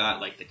once you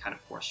got like the kind of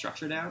core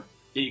structure down,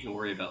 then you can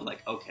worry about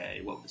like,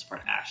 okay, what would this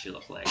part actually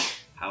look like?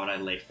 How would I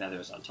lay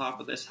feathers on top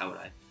of this? How would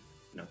I,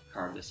 you know,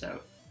 carve this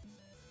out?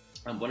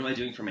 What am I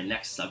doing for my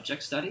next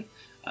subject study?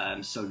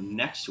 So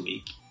next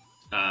week,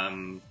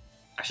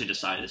 actually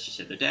decided this just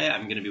the other day,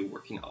 I'm going to be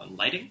working on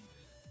lighting,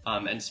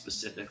 and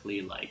specifically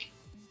like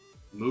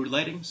mood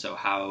lighting. So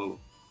how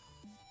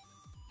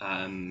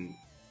do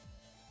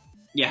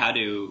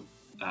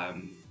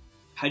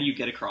you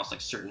get across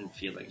like certain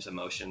feelings,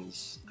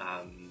 emotions,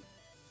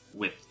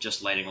 with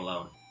just lighting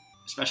alone?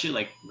 Especially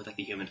like with like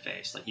the human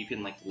face. Like you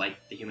can like light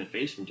the human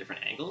face from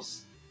different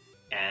angles,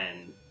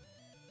 and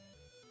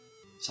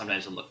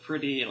sometimes it'll look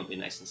pretty, it'll be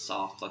nice and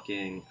soft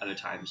looking. Other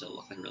times it'll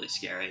look like really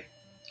scary.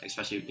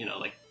 Especially, you know,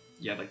 like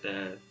you have like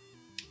the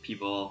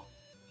people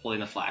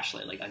holding the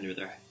flashlight like under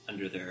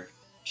their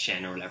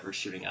chin or whatever,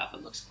 shooting up.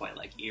 It looks quite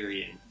like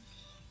eerie.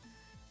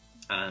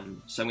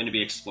 And so I'm going to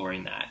be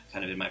exploring that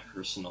kind of in my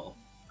personal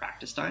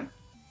practice time.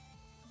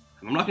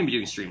 I'm not going to be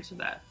doing streams of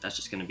that. That's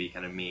just going to be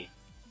kind of me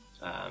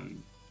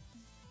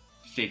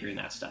figuring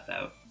that stuff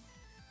out.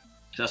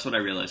 So that's what I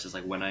realized is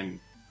like when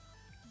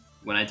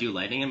I do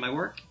lighting in my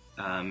work,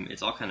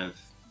 it's all kind of,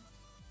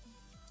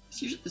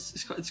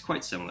 it's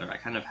quite similar. I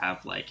kind of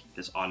have like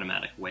this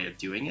automatic way of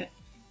doing it,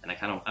 and I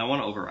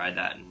want to override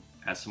that and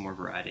add some more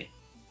variety.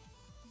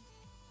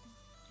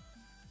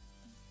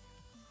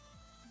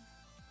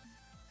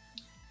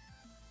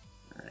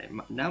 All right,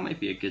 now might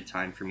be a good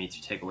time for me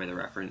to take away the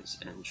reference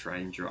and try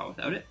and draw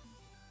without it.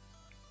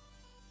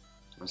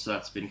 So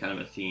that's been kind of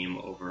a theme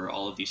over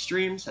all of these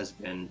streams, has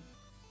been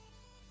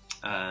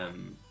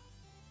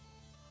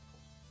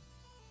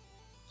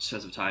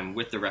spend some time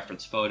with the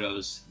reference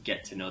photos,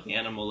 get to know the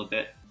animal a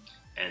bit,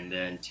 and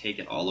then take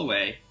it all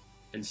away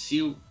and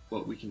see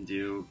what we can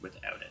do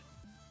without it.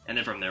 And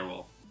then from there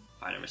we'll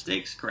find our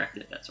mistakes, correct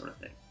it, that sort of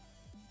thing.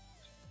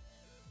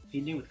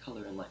 Painting with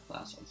color and light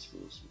class on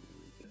schools is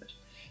really good.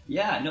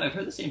 Yeah, no, I've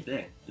heard the same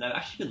thing. And I've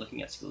actually been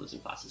looking at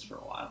schoolism classes for a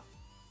while,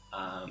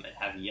 and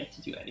have yet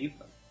to do any of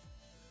them.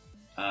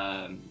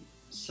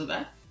 So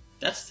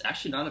that's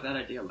actually not a bad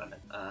idea, Lemon.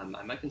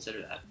 I might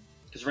consider that.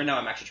 Because right now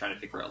I'm actually trying to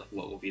figure out like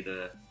what will be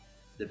the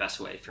best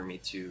way for me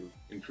to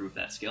improve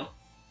that skill.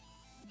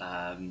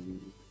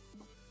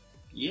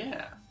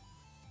 Yeah,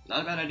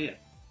 not a bad idea.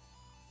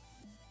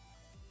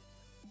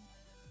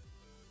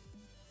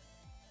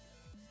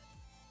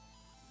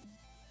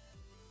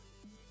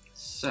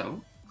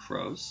 So,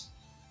 crows.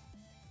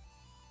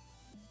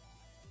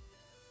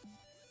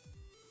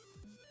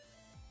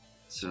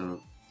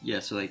 So yeah,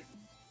 so like,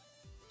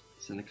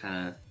 so the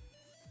kind of,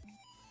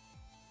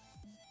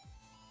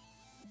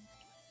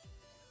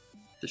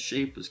 the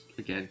shape was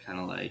again kind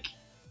of like,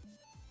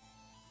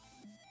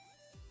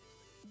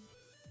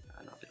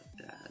 not a bit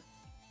like that.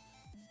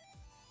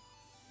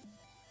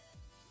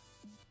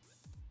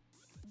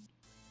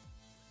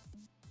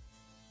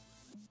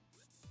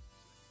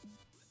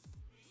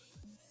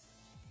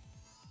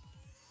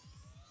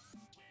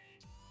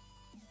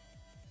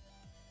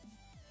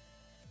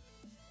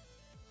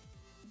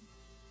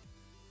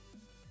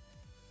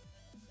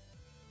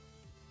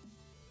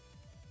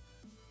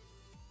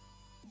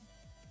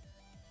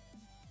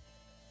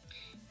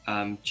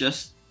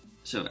 Just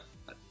so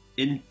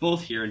in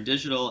both here in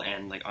digital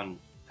and like on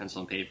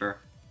pencil and paper,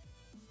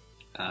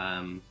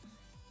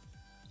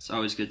 it's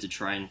always good to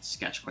try and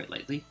sketch quite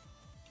lightly.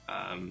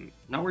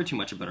 Not worry too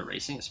much about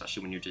erasing,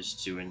 especially when you're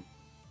just doing,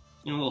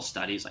 little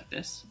studies like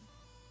this.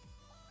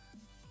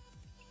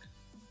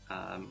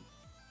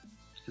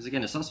 Because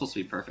again, it's not supposed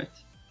to be perfect,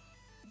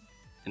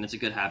 and it's a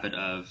good habit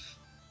of,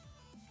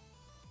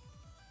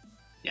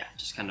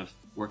 just kind of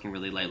working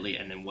really lightly,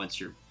 and then once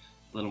you're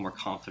a little more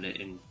confident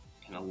in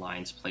kind of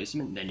lines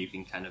placement, then you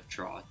can kind of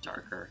draw it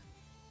darker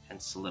and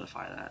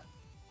solidify that.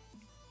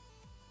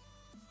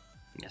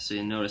 Yeah, so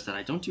you notice that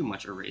I don't do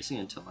much erasing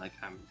until like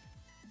I'm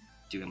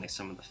doing like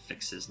some of the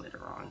fixes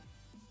later on.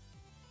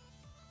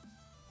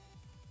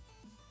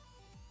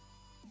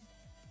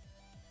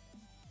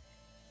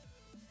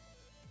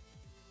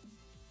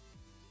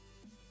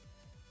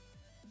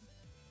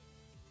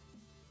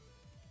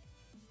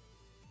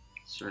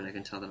 Sorry, I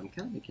can tell that I'm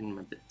kind of making them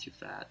a bit too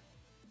fat.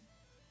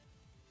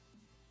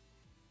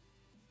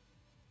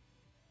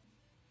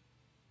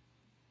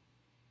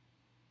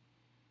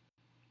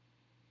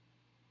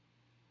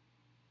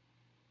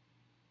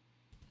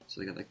 So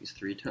they got like these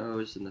 3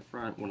 toes in the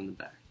front, 1 in the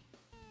back.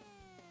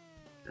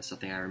 That's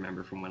something I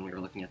remember from when we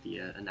were looking at the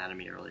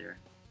anatomy earlier.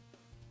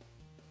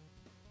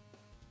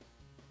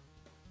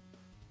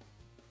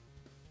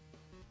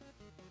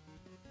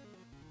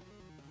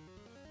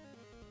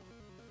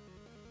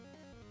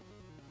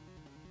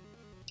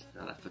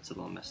 Now that foot's a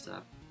little messed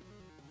up.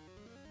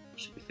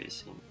 Should be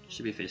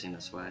facing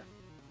this way.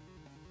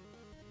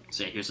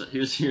 So yeah,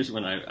 here's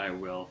when I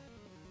will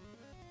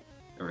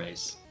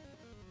erase.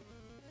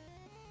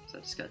 So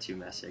I just got too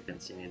messy, I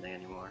couldn't see anything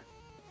anymore.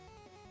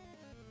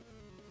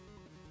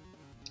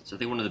 So I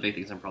think one of the big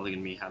things I'm probably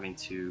going to be having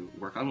to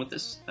work on with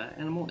this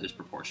animal is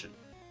proportion.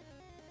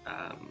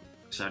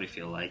 Because I already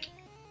feel like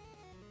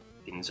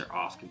things are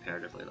off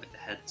comparatively. Like the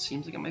head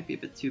seems like it might be a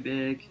bit too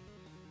big,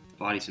 the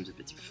body seems a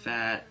bit too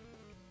fat,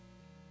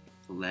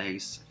 the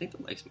legs, I think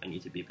the legs might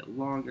need to be a bit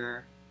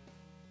longer,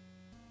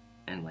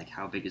 and like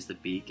how big is the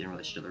beak in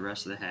relation to the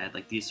rest of the head,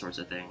 like these sorts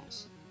of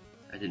things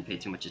I didn't pay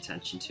too much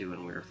attention to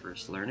when we were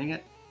first learning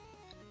it.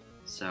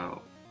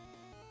 So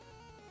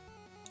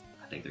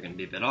I think they're going to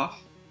be a bit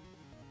off.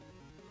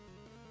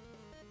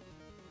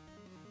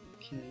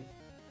 Okay.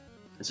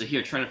 And so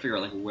here, trying to figure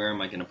out like where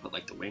am I going to put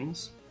like the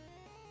wings.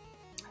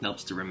 It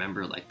helps to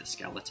remember like the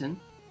skeleton.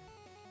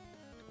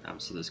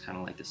 So there's kind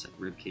of like this like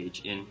rib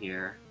cage in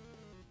here,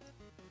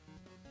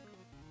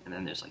 and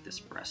then there's like this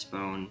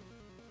breastbone,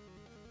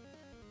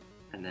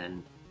 and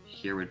then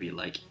here would be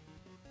like,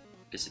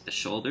 is it the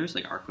shoulders,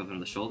 like our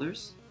equivalent of the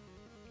shoulders?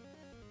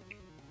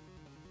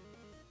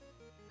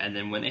 And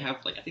then when they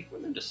have like, I think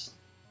when they're just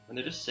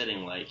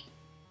sitting, like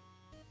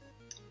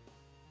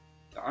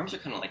their arms are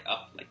kind of like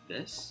up like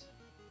this,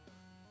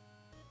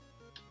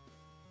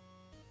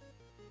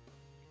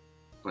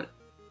 but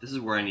this is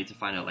where I need to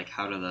find out like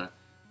how do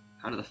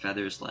the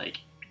feathers like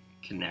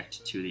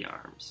connect to the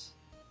arms.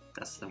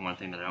 That's the one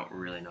thing that I don't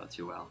really know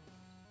too well.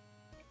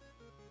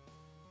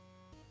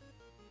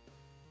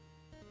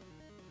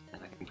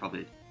 And I can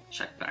probably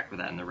check back with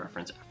that in the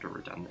reference after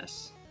we're done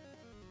this.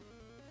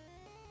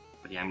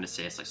 But yeah, I'm going to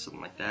say it's like something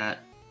like that.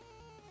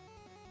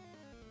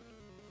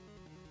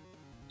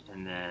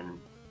 And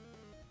then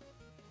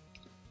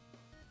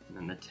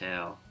the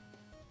tail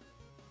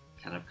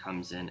kind of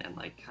comes in and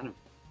like kind of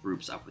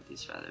groups up with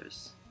these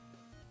feathers.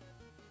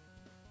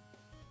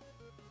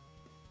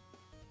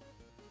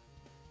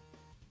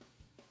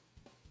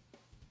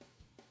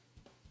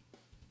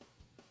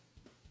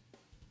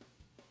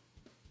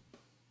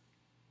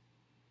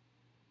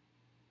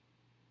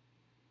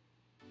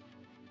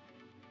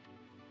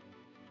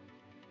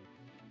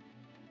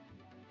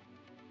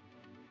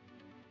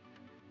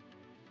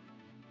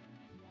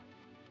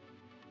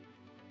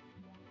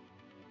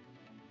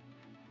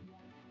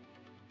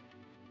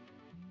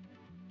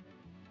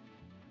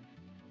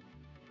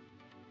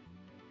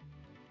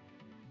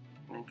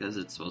 Because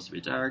it's supposed to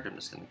be dark, I'm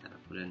just going to kind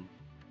of put in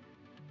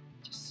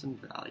just some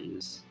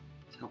values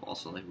to help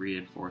also like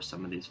reinforce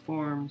some of these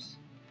forms.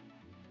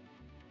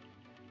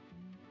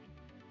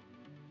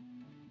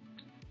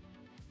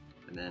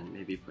 And then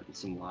maybe put in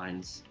some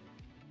lines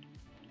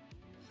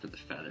for the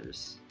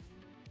feathers.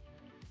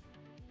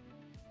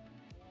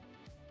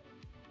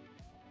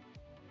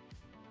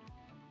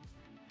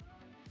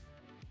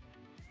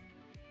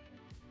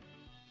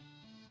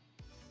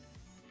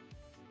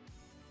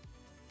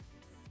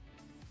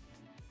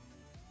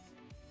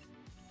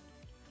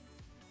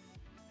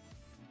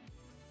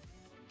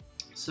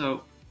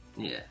 So,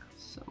 yeah,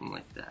 something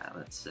like that,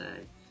 let's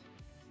say.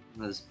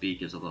 This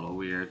beak is a little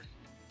weird.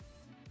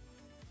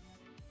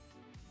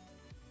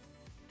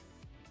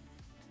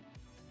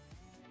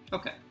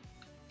 Okay.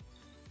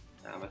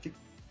 I think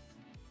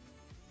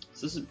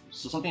so.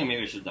 Something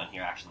maybe I should have done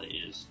here actually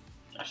is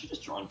I should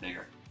just drawn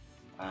bigger.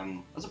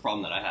 That's a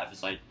problem that I have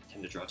is I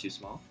tend to draw too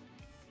small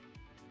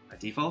by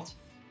default,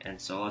 and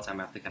so all the time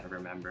I have to kind of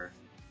remember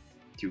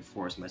to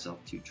force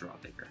myself to draw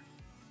bigger.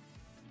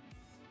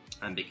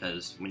 And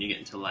because when you get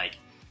into like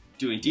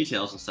doing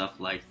details and stuff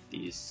like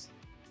these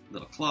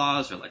little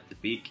claws or like the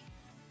beak,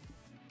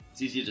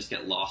 it's easy to just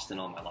get lost in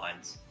all my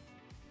lines.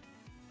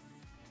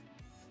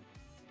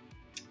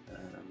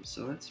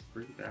 So let's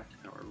bring back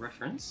our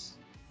reference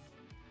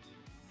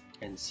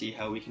and see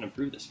how we can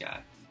improve this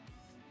guy.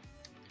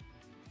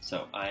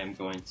 So I am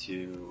going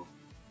to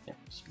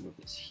just move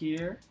this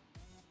here,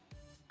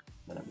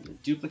 then I'm going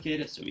to duplicate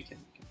it so we can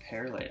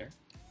compare later.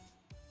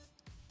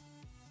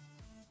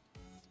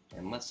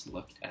 And let's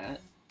look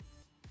at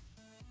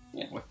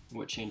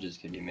what changes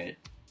can be made.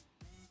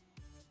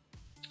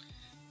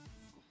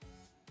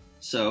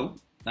 So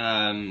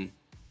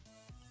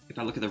if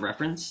I look at the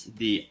reference,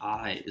 the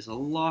eye is a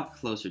lot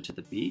closer to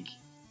the beak,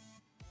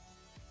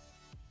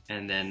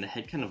 and then the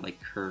head kind of like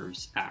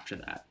curves after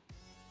that.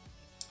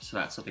 So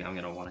that's something I'm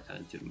going to want to kind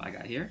of do to my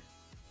guy here.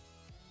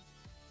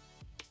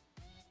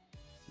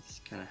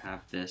 Just kind of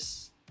have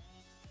this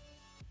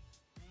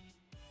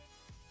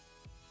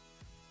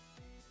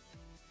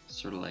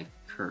sort of like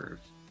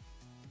curve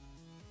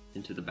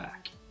into the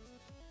back.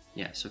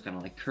 Yeah, so kind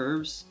of like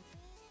curves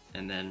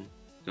and then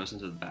goes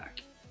into the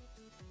back.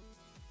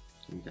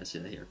 You guys see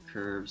that here,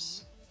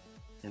 curves,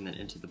 and then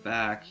into the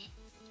back,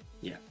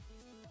 yeah.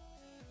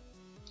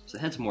 So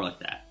the head's more like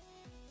that.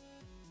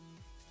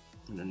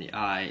 And then the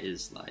eye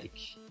is like,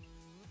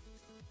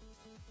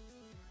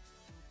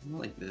 more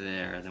like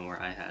there than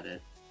where I had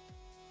it.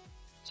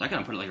 So I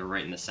kind of put it like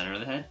right in the center of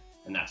the head,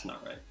 and that's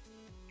not right.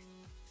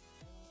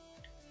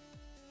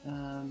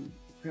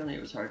 Apparently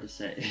it was hard to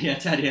say. Yeah,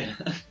 Tatiana.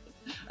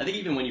 I think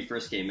even when you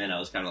first came in, I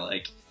was kind of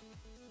like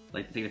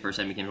I think the first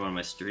time you came to one of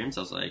my streams,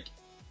 I was like,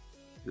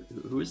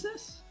 who is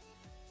this?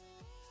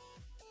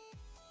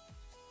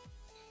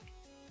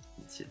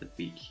 Let's see the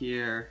beak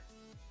here.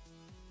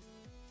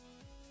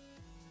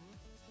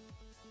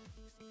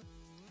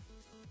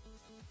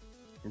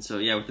 And so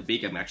yeah, with the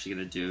beak, I'm actually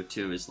gonna do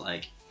too is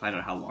like find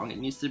out how long it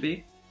needs to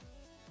be.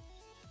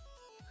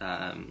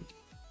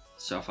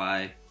 So if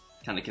I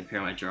kind of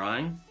compare my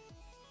drawing,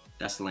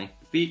 that's the length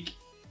of the beak,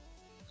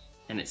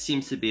 and it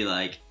seems to be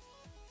like,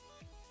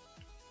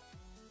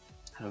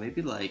 I don't know,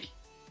 maybe like,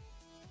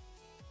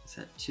 is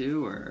that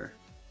 2 or?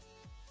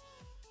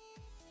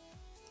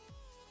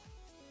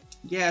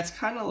 Yeah, it's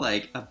kind of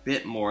like a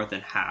bit more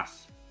than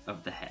half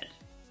of the head.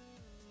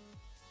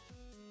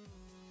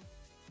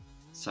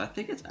 So I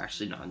think it's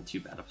actually not in too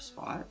bad of a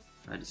spot.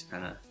 I just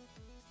kind of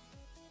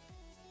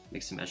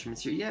make some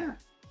measurements here. Yeah,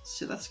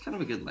 so that's kind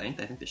of a good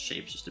length. I think the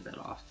shape's just a bit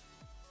off.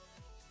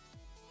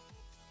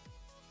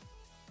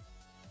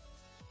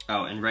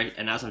 Oh,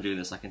 and as I'm doing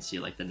this, I can see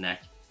like the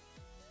neck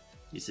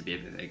needs to be a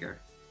bit bigger.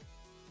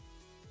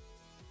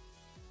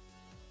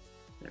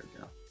 There we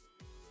go.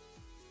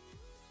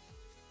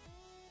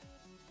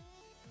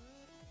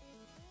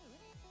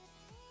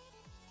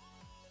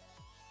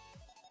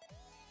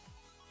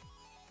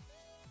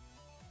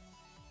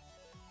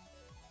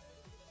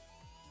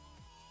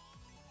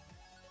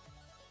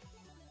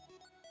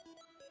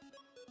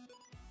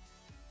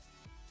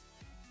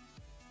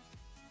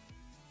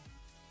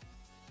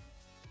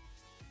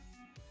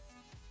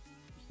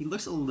 He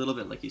looks a little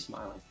bit like he's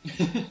smiling.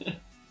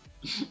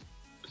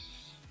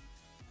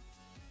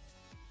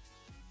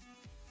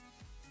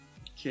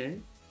 Okay.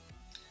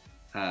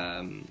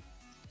 And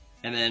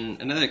then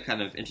another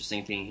kind of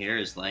interesting thing here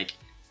is like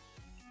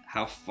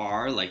how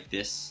far like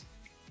this,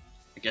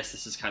 I guess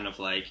this is kind of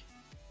like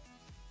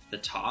the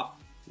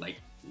top, like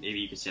maybe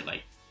you could say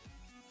like,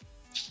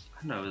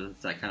 I don't know,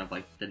 is that kind of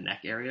like the neck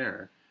area,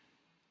 or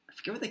I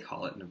forget what they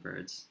call it in the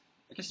birds.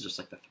 I guess it's just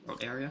like the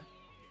throat area.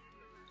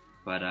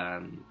 But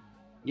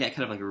yeah, it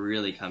kind of like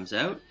really comes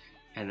out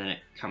and then it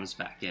comes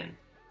back in.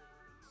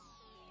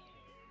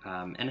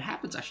 And it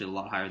happens actually a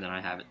lot higher than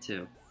I have it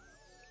too.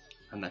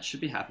 And that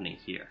should be happening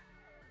here.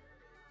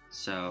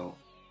 So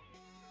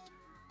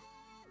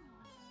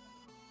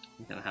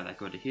I'm gonna have that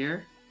go to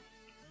here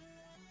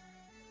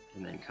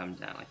and then come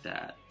down like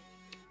that.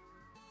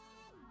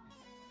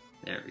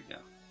 There we go.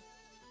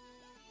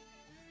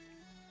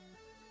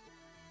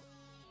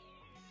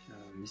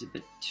 He's a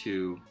bit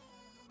too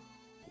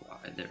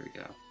wide. There we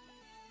go.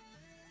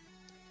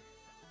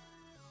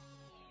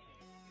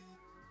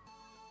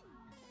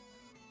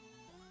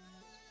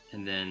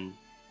 And then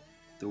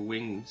the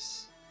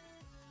wings,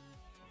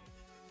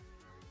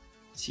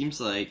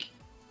 seems like,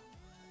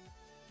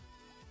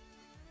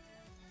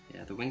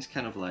 yeah, the wings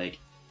kind of like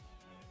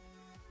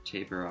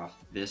taper off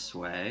this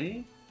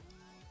way.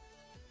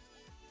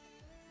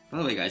 By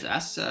the way, guys,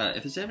 ask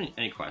if there's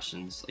any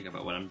questions like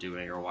about what I'm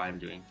doing or why I'm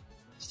doing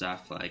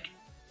stuff. Like,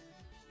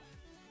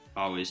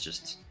 always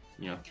just,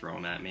 you know, throw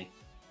them at me.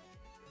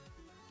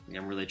 Like,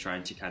 I'm really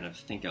trying to kind of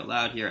think out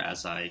loud here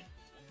as I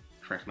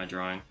correct my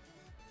drawing.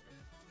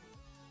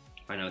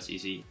 I know it's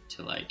easy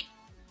to like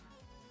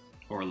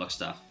overlook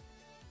stuff.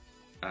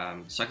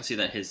 So I can see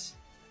that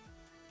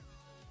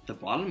the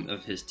bottom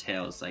of his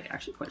tail is like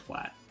actually quite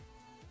flat.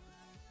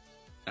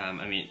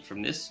 I mean,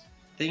 from this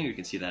thing you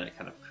can see that it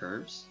kind of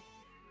curves,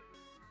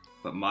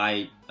 but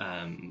my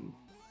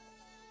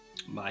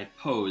my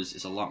pose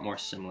is a lot more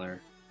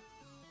similar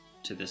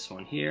to this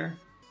one here,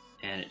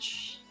 and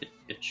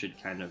it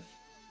should kind of,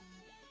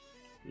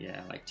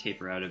 yeah, like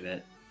taper out a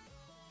bit.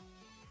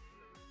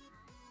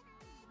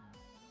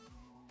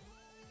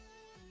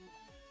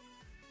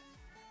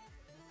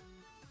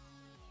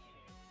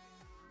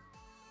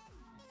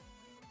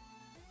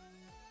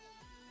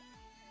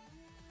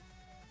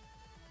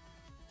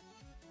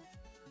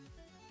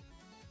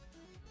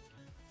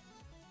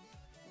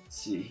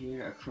 Let's see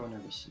here, a crow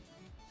never sleeps.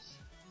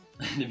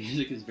 The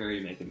music is very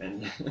Mega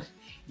Man.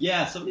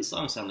 Yeah, some of these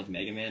songs sound like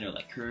Mega Man or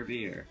like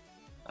Kirby or,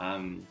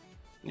 yeah,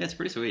 it's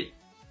pretty sweet.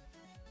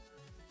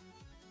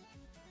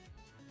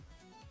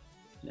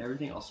 Can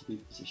everything also be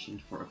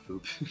positioned for a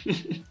poop?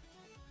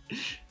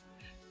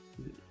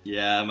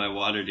 Yeah, my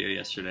water deer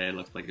yesterday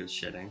looked like it was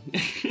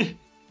shitting.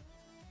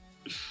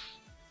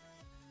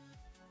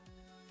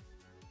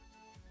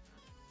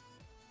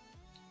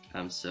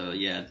 So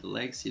yeah, the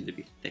legs seem to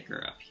be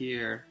thicker up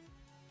here,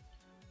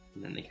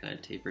 and then they kind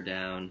of taper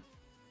down,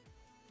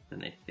 then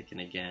they thicken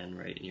again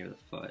right near the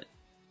foot.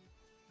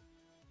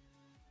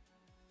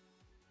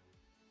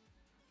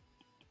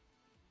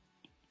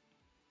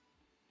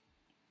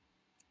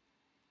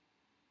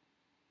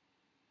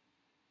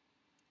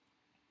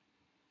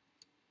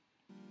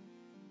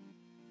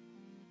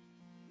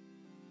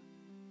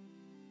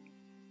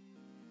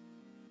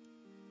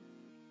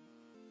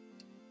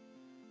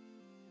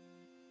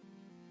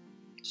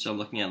 So I'm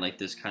looking at like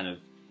this kind of,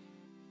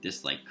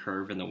 this like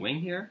curve in the wing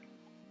here.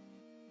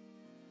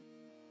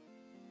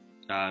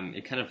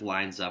 It kind of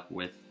lines up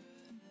with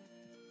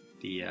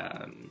the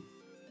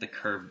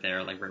curve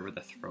there, like right where the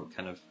throat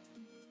kind of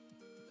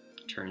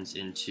turns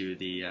into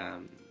the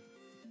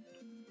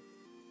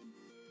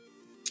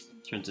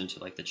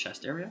like the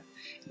chest area.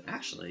 And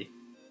actually,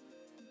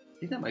 I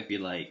think that might be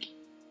like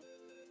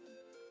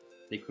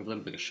the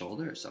equivalent of like a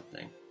shoulder or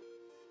something,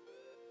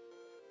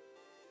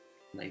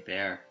 like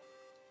there.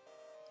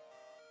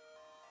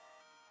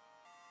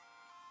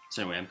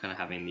 So anyway, I'm kind of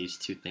having these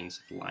two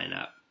things line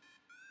up,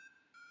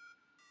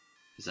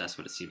 because that's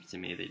what it seems to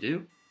me they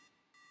do.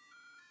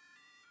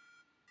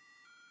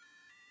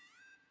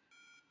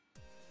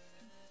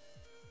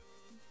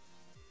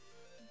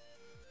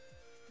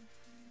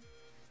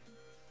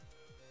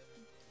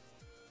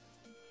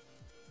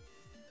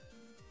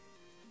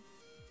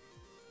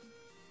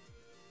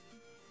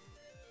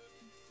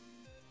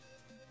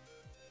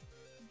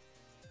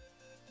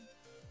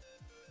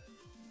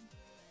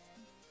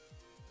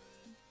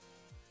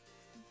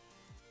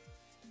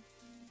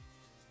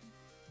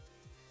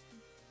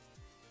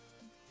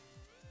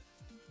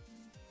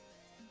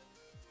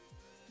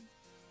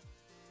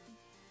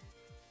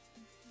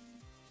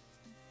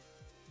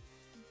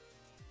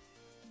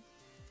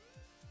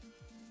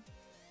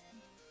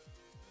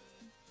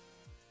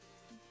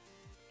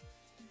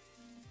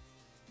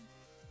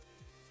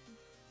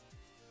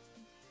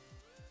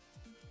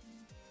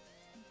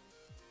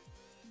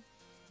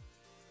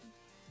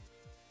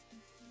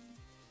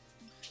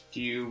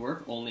 Do you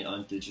work only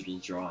on digital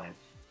drawing?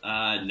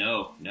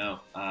 No.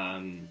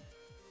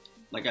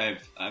 Like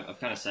I've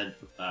kind of said,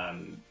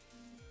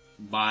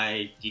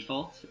 my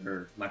default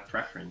or my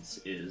preference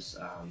is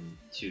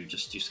to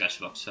just do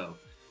sketchbook. So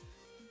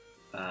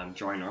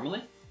drawing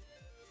normally.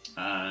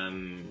 I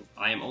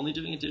am only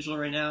doing it digital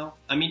right now.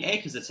 I mean,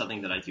 because it's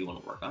something that I do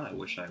want to work on. I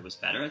wish I was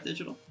better at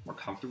digital, more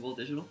comfortable at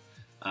digital.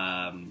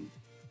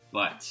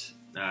 But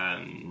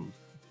I'm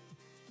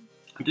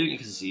doing it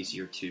because it's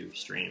easier to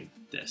stream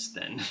this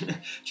than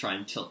try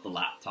and tilt the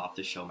laptop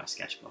to show my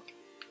sketchbook.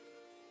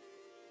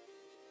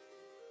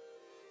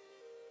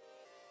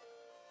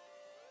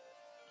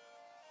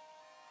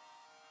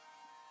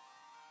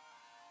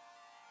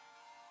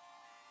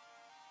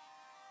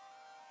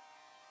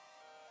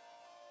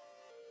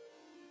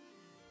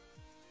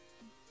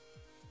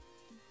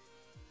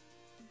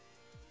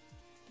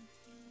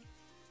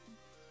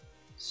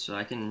 So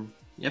I can,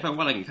 if I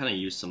want, I can kind of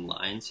use some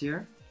lines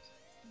here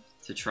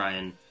to try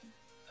and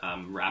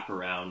wrap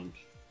around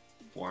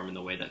the form in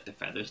the way that the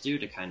feathers do,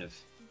 to kind of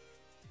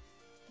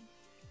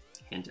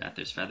hint at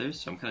there's feathers.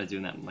 So I'm kind of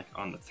doing that like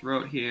on the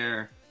throat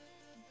here,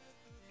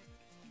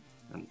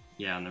 and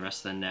yeah, on the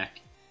rest of the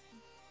neck.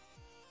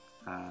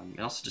 It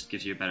also just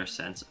gives you a better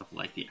sense of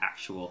like the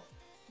actual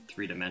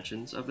 3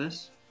 dimensions of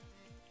this.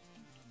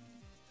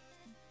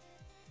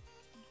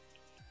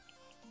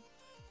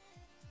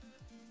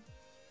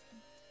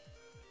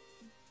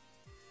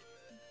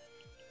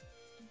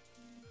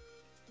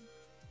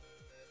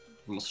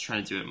 I'm also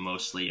trying to do it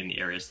mostly in the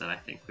areas that I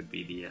think would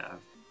be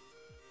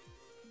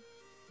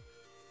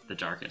the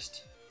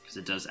darkest, because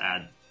it does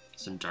add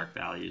some dark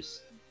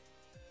values.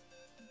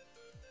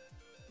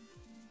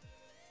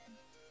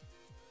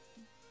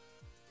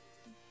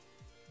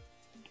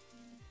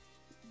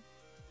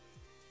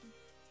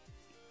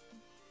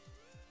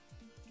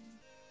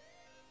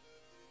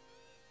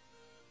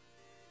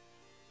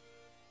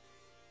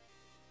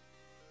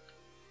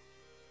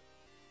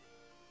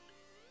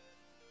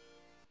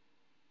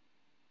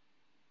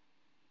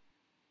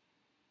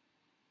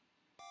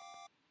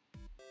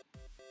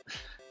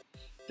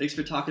 Thanks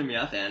for talking me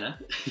up, Anna.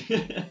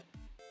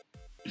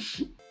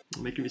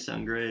 Making me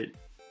sound great.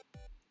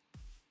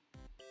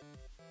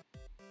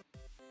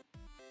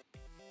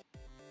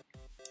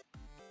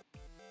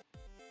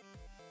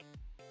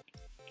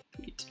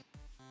 Tweet.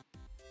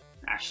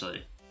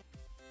 Actually,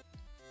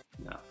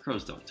 no,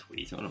 crows don't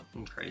tweet.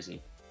 I'm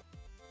crazy.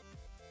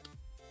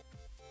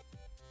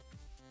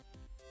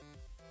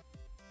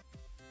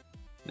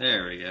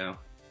 There we go.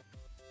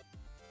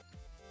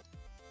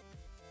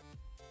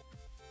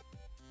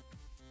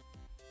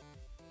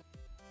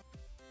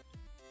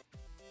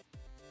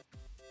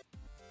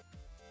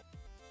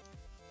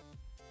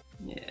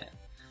 Yeah.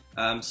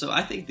 So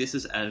I think this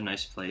is at a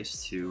nice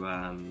place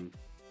to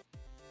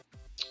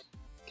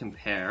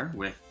compare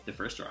with the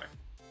first drawing.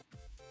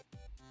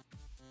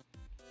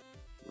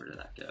 Where did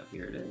that go?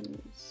 Here it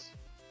is.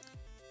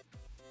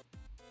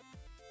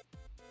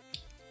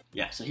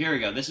 Yeah, so here we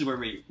go. This is where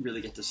we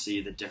really get to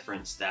see the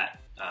difference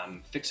that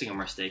fixing on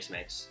our stakes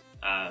makes.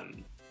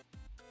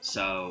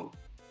 So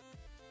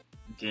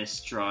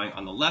this drawing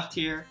on the left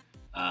here,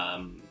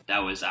 that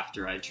was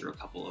after I drew a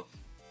couple of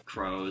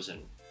crows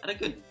and had a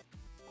good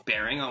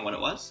bearing on what it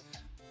was,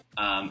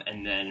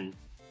 and then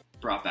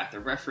brought back the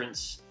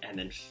reference and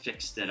then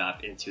fixed it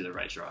up into the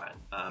right drawing.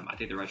 I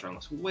think the right drawing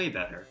looks way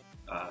better,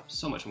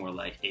 so much more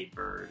like a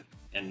bird,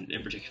 and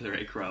in particular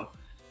a crow.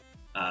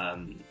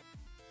 And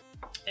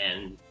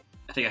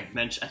I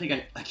think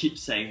I keep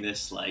saying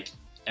this like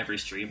every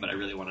stream, but I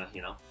really want to,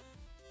 you know,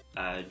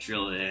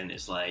 drill it in.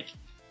 Is like,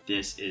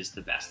 this is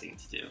the best thing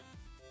to do,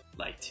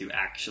 like to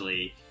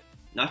actually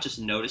not just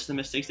notice the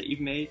mistakes that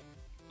you've made,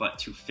 but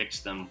to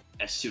fix them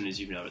as soon as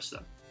you've noticed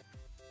them.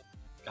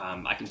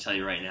 I can tell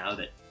you right now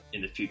that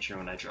in the future,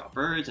 when I draw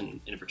birds,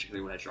 and in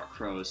particular when I draw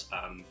crows,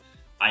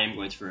 I am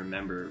going to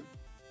remember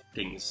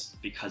things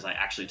because I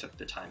actually took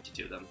the time to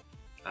do them.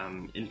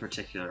 In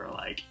particular,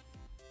 like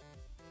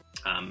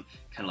kind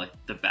of like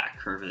the back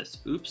curve of this.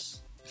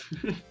 Oops.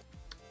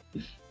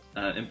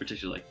 In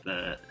particular, like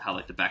how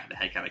the back of the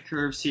head kind of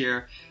curves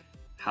here,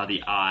 how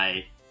the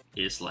eye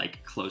is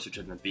like closer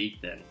to the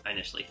beak than I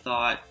initially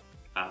thought.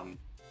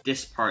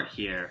 This part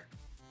here,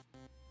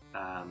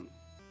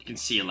 you can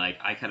see like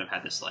I kind of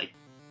had this like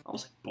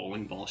almost like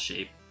bowling ball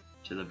shape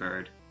to the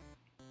bird,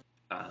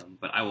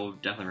 but I will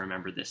definitely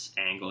remember this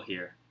angle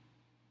here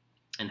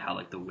and how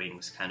like the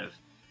wings kind of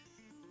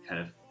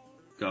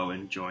go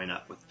and join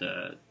up with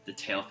the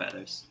tail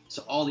feathers.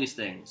 So all these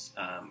things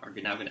are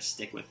now going to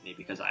stick with me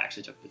because I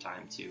actually took the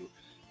time to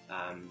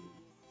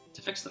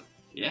fix them.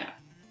 Yeah.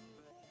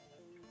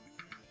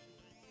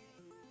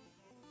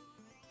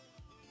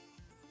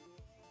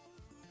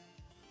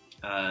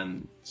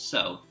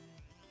 So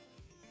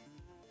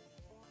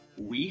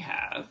we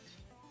have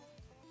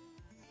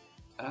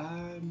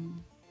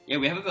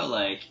we have about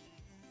like,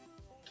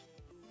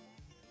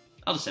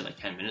 I'll just say like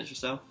 10 minutes or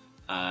so.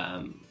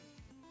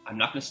 I'm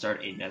not going to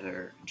start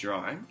another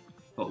drawing,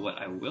 but what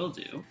I will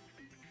do,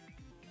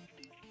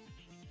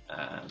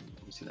 I'm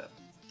just going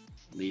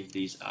to leave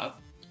these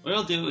up. What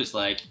I'll do is,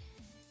 like,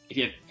 if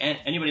you have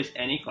anybody has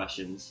any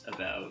questions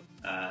about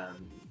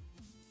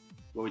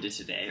what we did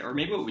today, or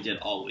maybe what we did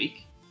all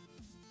week,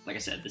 like I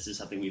said, this is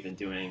something we've been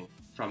doing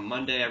from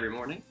Monday every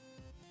morning.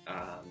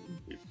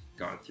 We've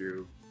gone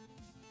through,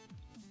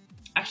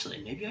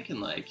 actually, maybe I can,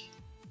 like,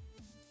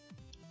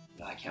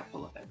 no, I can't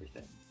pull up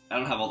everything. I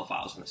don't have all the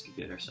files on this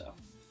computer, so.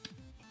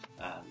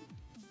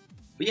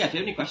 But yeah, if you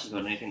have any questions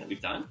about anything that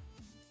we've done,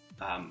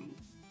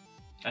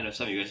 I know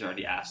some of you guys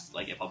already asked,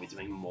 like, if I'll be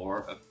doing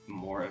more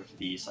of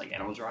these like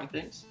animal drawing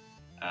things,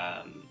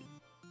 and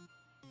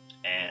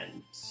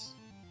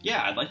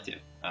yeah, I'd like to.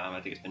 I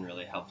think it's been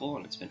really helpful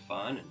and it's been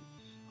fun, and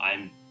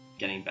I'm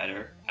getting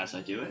better as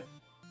I do it.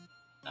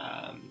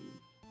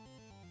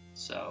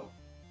 So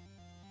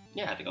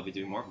yeah, I think I'll be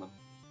doing more of them.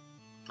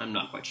 I'm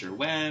not quite sure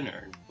when or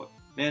in what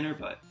manner,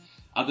 but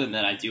other than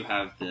that, I do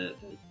have the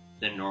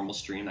normal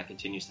stream that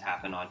continues to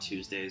happen on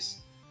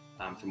Tuesdays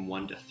from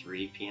 1 to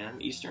 3 p.m.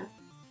 Eastern.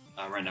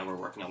 Right now we're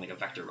working on like a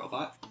vector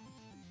robot.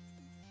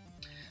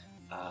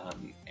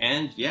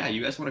 And yeah,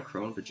 you guys want a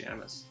crow in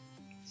pajamas.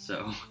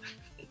 So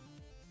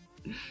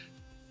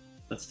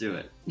let's do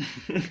it.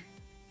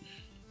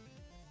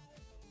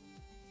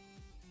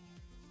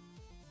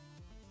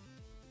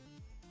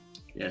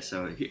 Yeah,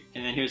 so, and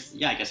then here's,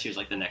 yeah, I guess here's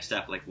like the next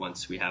step. Like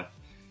once we have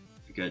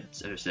a good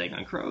understanding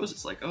on crows,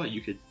 it's like, oh,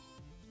 you could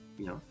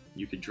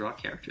draw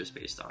characters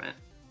based on it.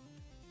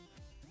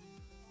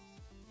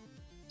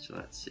 So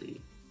let's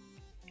see.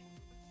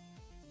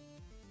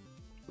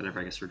 Whatever,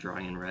 I guess we're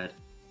drawing in red.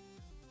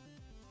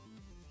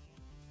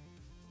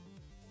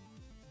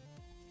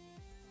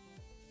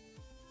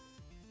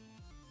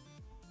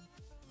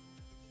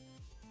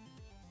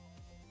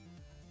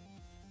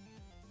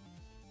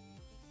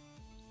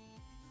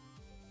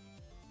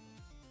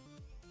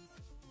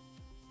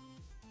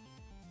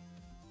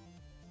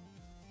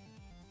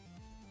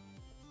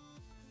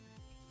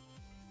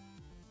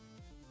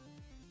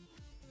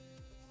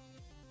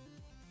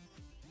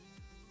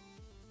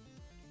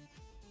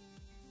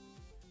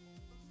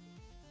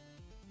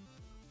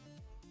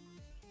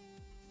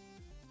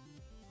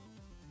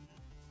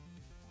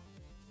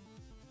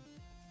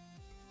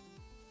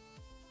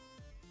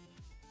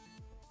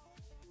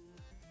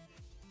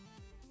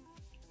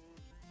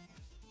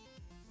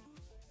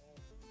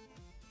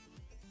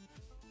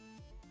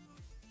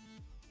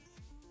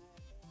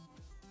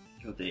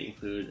 But they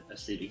include a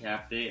sleeping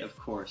cat. They, of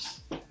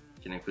course,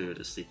 can include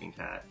a sleeping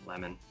cat,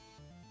 Lemon.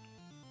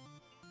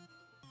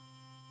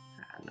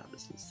 Now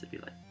this needs to be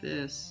like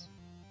this.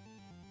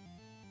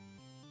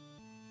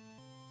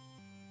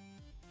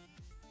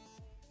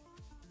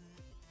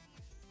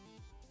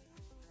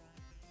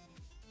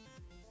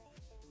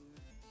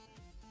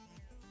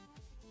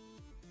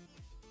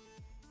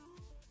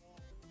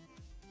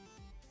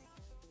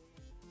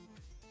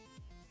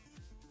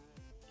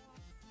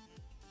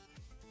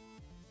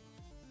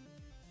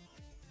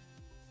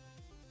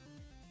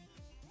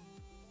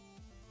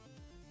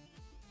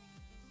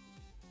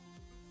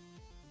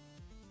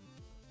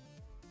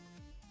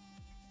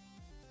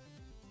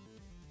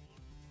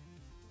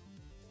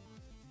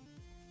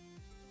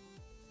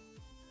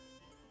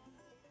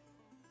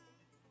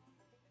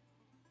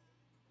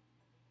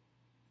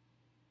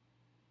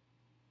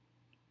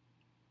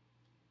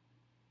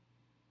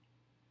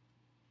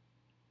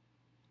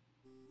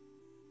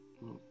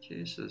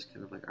 Okay, so it's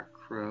kind of like our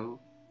crow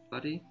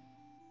buddy.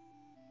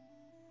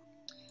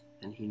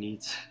 And he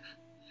needs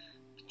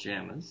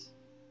pajamas.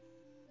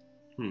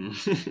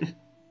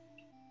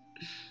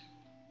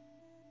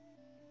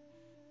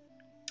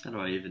 How do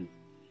I even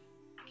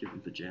give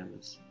him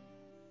pajamas?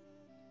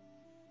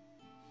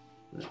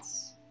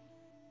 Let's...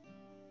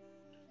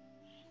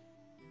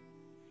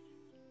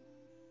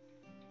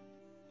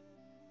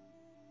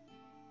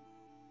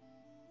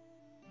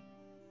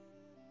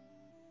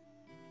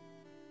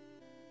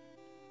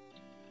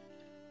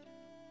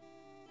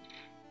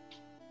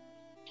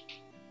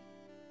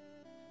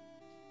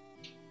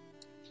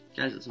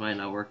 Guys, this might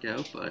not work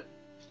out, but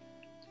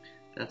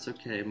that's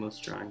okay.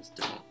 Most drawings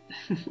don't.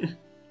 And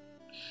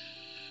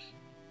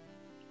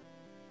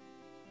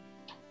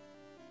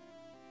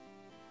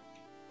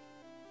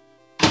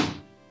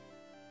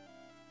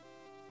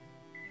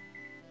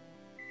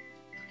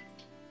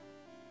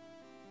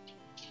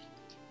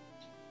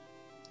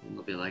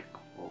there'll be like a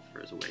hole for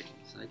his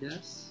wings, I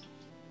guess.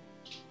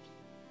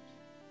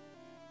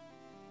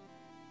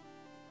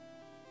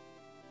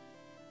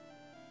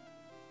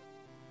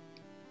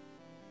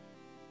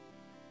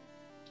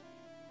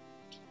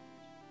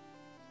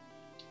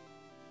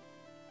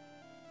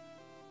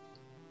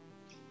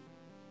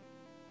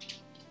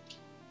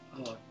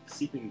 Oh,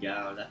 sleeping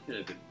Gao, that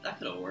could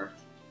have worked.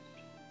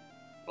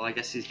 Well, I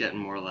guess he's getting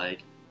more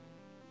like,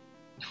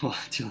 well,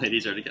 two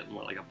ladies are getting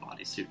more like a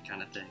bodysuit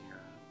kind of thing,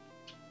 or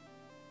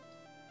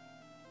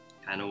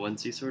kind of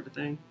onesie sort of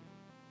thing.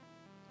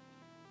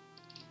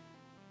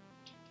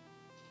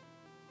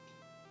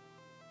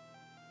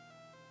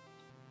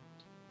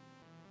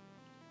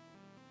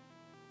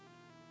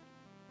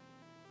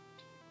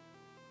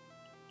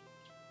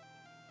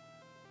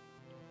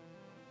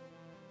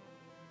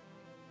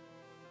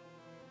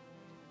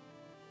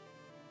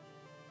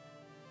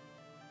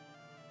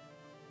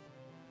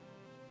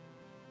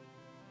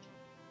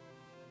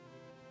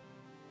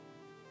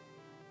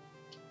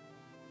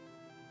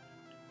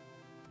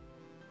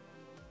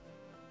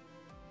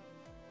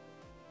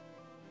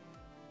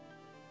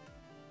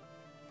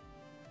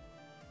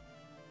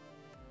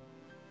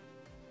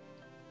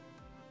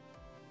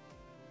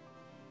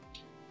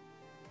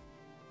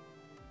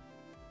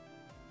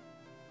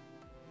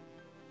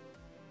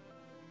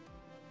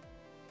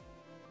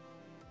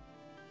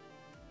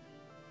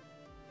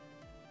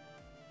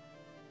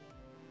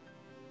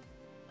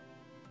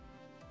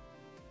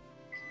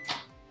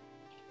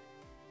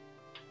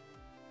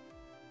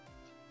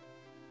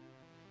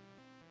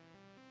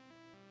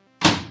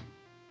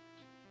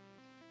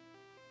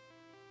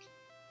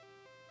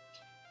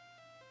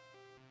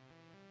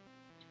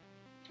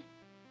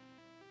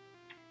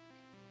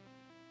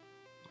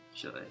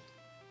 Should I?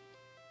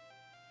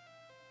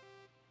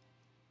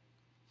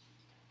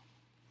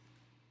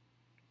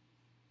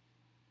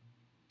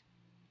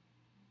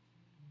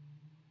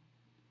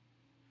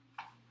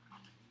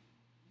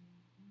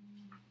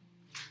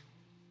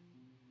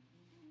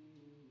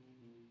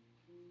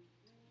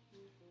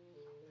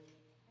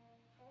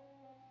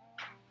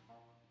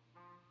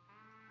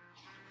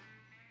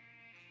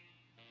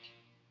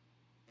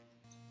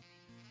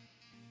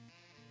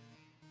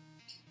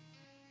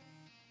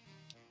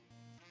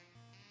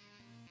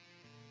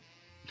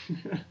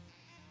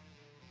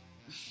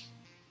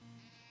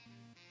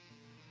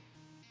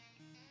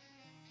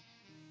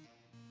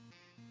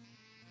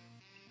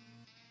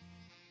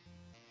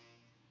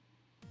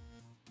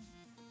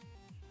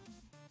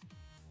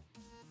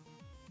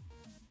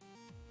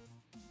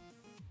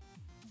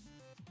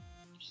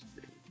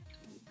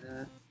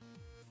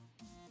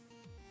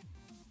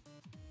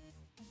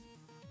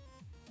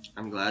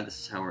 I'm glad this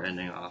is how we're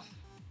ending off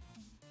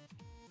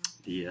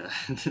the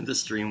the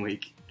stream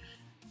week.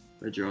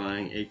 We're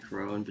drawing a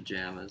crow in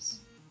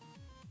pajamas.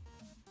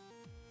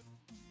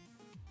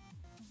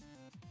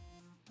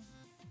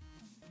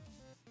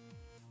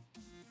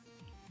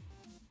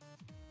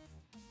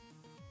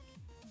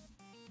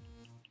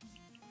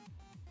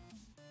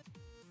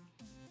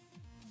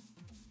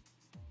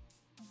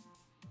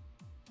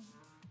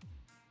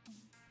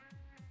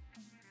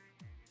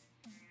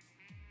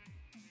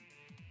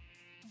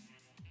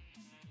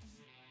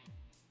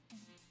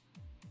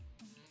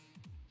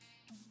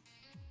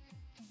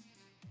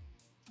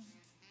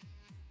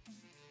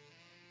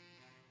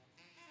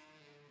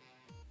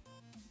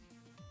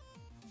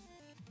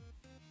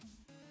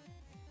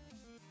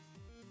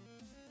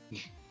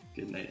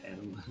 Good night,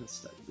 animal.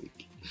 Start the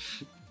week.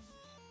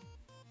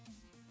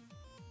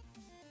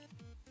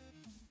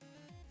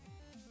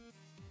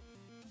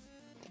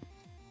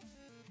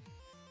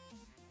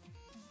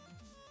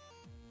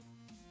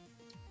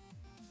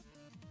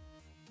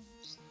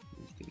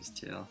 I think his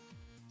tail.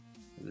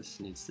 This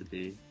needs to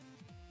be.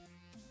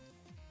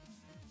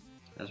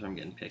 That's where I'm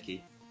getting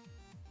picky.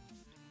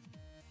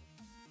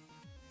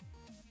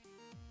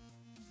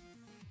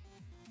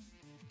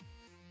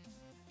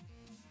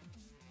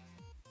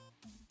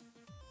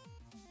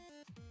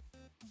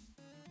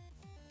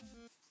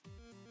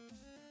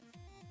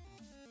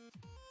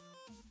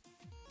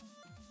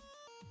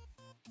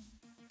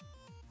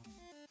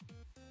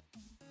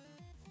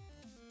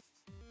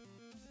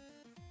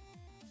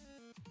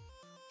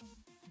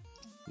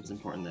 It's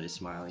important that he's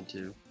smiling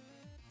too.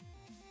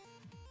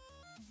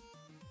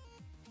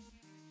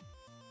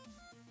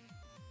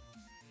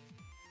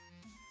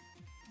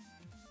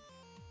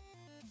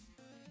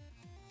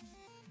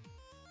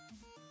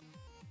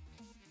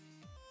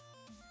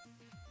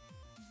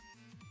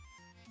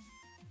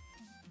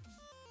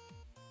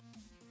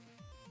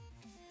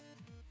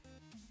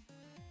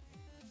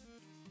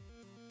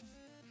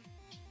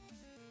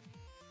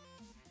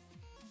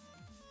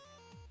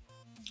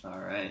 All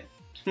right.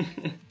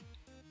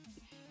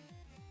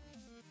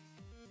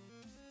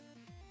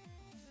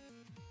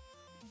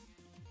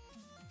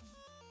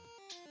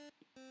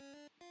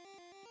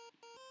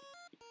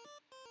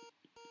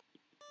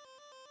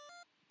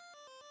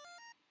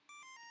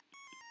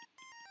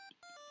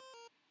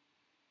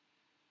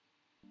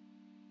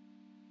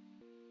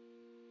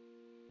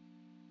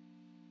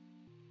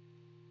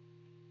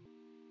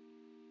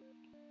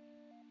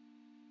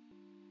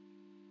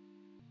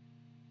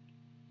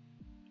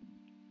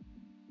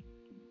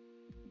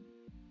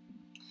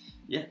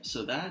 Yeah,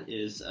 so that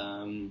is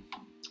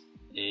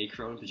a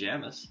crow in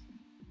pajamas.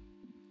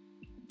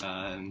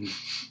 A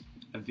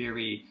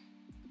very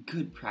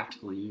good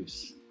practical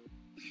use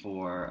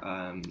for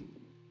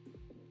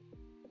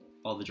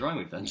all the drawing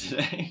we've done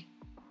today.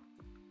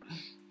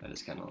 I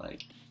just kind of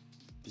like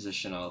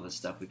position all the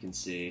stuff we can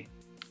see.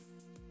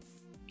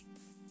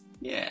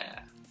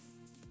 Yeah.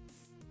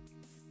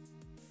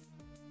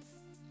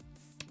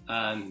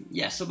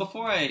 Yeah, so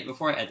before I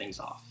end things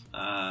off,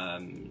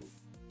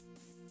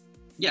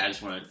 yeah, I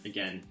just want to,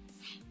 again,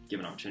 give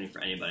an opportunity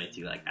for anybody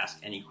to like ask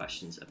any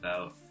questions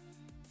about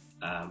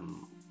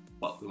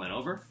what we went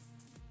over,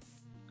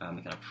 the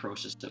kind of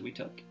process that we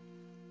took.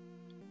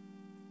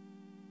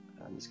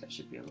 This guy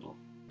should be a little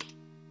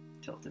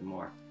tilted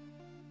more.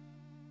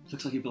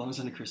 Looks like he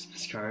belongs on a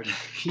Christmas card.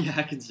 Yeah,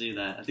 I can see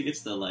that. I think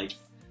it's the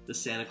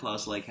Santa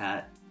Claus-like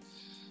hat.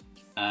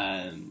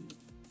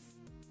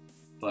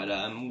 What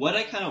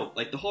I kind of,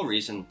 like, the whole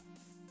reason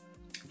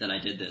that I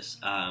did this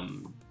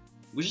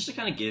was just to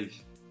kind of give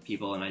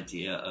people an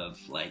idea of,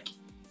 like,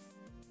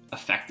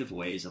 effective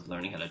ways of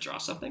learning how to draw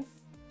something.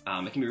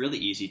 It can be really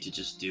easy to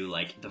just do,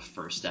 like, the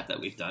first step that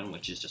we've done,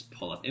 which is just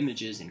pull up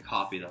images and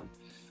copy them.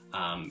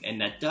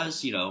 And that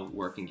does, you know,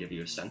 work and give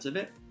you a sense of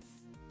it,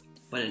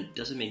 but it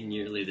doesn't make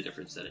nearly the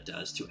difference that it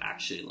does to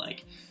actually,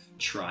 like,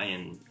 try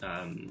and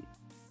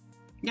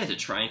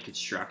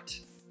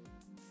construct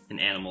an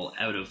animal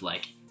out of,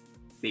 like,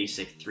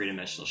 basic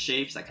three-dimensional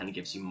shapes. That kind of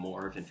gives you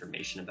more of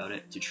information about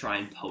it, to try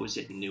and pose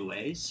it in new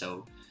ways.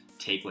 So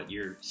take what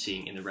you're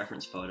seeing in the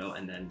reference photo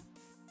and then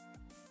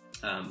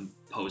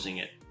posing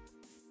it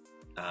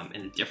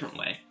in a different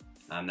way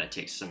that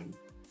takes some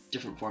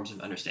different forms of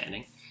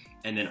understanding.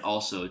 And then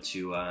also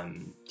to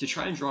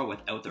try and draw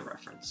without the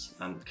reference,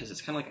 because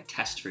it's kind of like a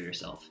test for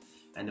yourself.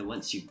 And then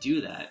once you do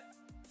that,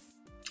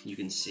 you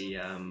can see,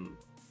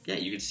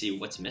 you can see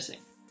what's missing.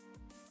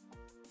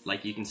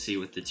 Like you can see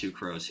with the two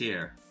crows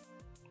here,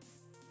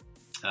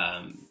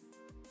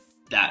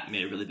 that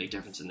made a really big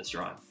difference in this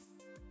drawing.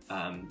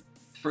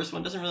 The first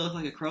one doesn't really look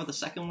like a crow. The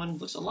second one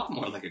looks a lot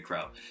more like a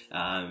crow,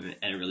 and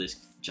it really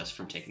is just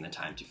from taking the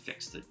time to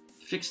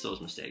fix those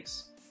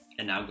mistakes.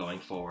 And now going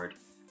forward,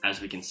 as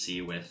we can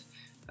see with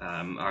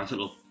our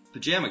little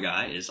pajama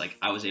guy, is like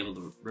I was able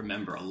to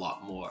remember a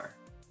lot more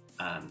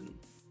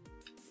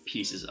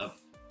pieces of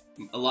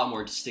a lot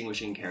more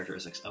distinguishing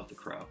characteristics of the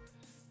crow,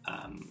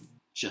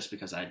 just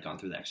because I had gone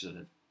through the exercise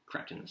of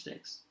correcting the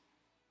mistakes.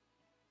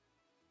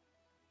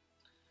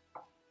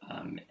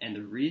 And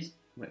the reason,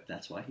 wait,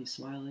 that's why he's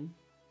smiling?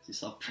 Because he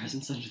saw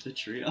presents under the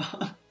tree.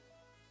 I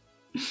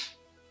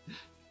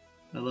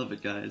love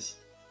it, guys.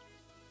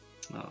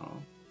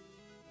 Oh.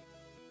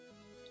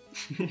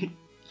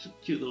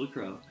 Cute little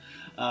crow.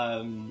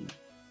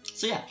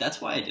 So yeah,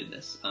 that's why I did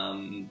this.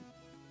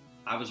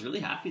 I was really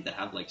happy to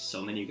have like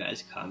so many of you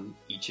guys come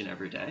each and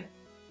every day.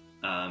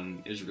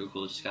 It was really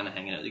cool just kind of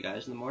hanging out with you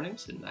guys in the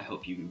mornings, and I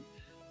hope you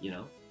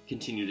know,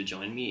 continue to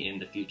join me in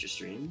the future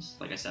streams.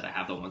 Like I said, I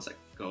have the ones that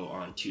go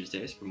on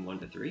Tuesdays from 1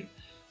 to 3.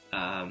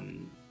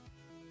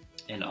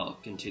 And I'll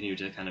continue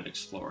to kind of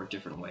explore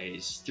different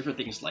ways, different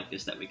things like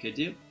this that we could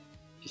do,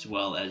 as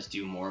well as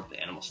do more of the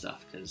animal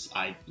stuff, because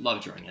I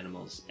love drawing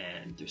animals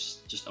and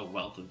there's just a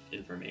wealth of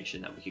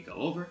information that we could go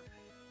over.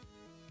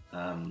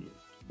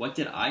 what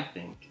did I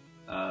think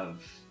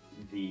of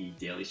the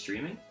daily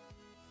streaming?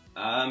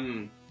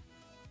 Yeah,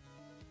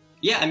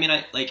 I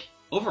mean,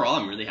 overall,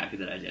 I'm really happy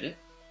that I did it,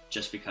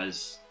 just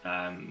because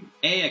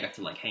I got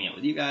to like hang out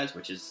with you guys,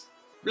 which is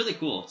really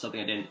cool.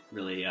 Something I didn't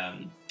really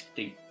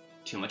think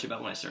too much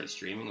about when I started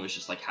streaming. It was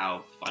just like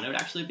how fun it would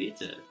actually be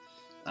to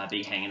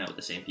be hanging out with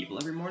the same people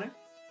every morning.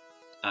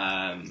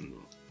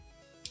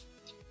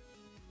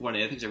 One of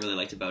the other things I really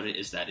liked about it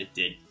is that it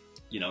did,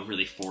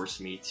 really force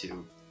me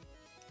to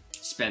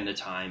spend the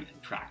time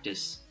and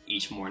practice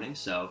each morning.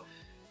 So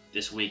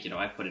this week,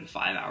 I put in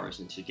 5 hours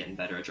into getting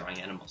better at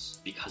drawing animals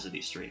because of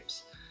these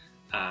streams.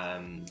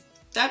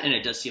 That, and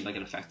it does seem like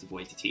an effective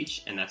way to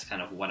teach, and that's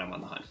kind of what I'm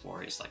on the hunt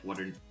for, is like what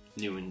are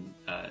new and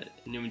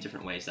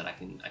different ways that I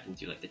can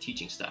do like the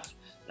teaching stuff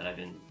that I've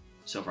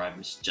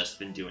just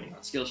been doing on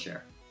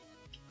Skillshare.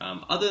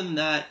 Other than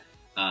that,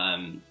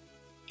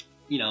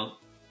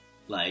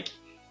 like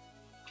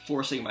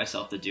forcing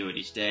myself to do it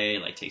each day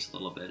like takes a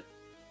little bit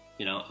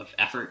of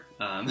effort.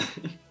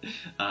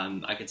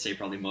 I could say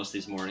probably most of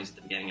these mornings at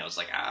the beginning I was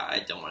like,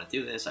 I don't want to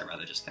do this, I'd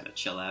rather just kind of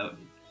chill out.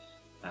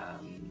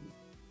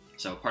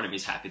 So part of me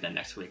is happy that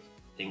next week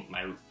I think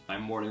my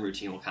morning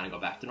routine will kind of go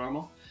back to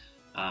normal.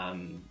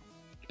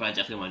 But I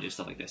definitely want to do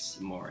stuff like this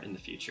more in the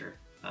future,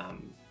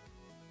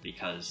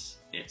 because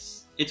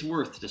it's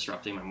worth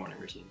disrupting my morning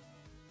routine.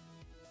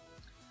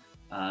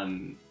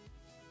 And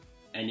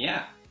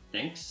yeah,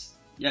 thanks.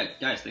 Yeah,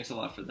 guys, thanks a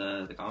lot for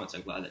the comments.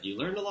 I'm glad that you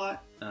learned a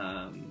lot,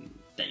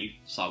 that you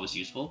saw was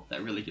useful.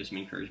 That really gives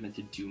me encouragement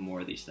to do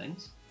more of these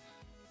things.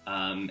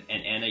 And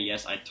Anna,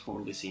 yes, I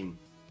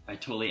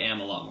totally am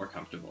a lot more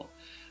comfortable.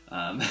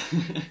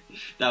 That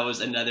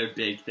was another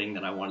big thing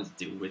that I wanted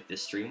to do with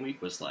this stream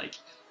week, was like,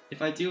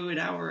 if I do an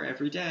hour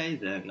every day,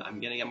 then I'm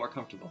gonna get more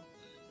comfortable.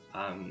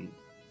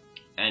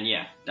 And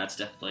yeah, that's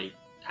definitely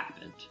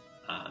happened.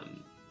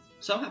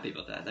 So I'm happy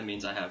about that. That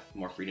means I have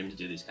more freedom to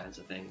do these kinds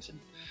of things and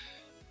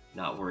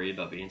not worry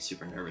about being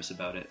super nervous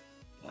about it.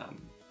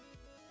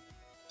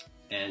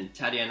 And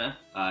Tatiana,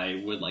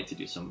 I would like to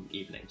do some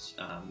evenings.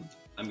 I'm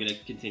going to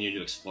continue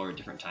to explore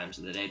different times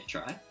of the day to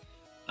try.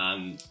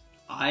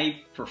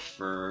 I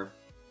prefer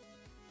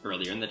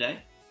earlier in the day.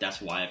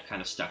 That's why I've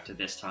kind of stuck to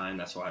this time.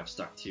 That's why I've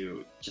stuck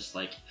to just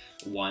like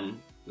 1,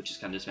 which is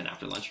kind of just been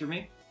after lunch for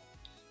me.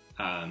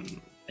 I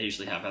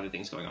usually have other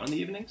things going on in the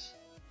evenings,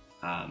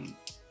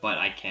 but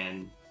I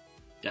can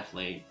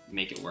definitely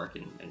make it work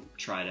and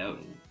try it out.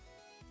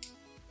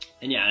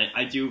 And yeah,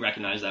 I do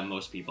recognize that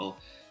most people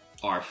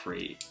are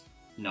free,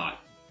 not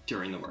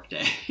during the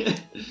workday.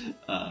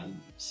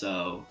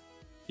 So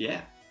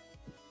yeah.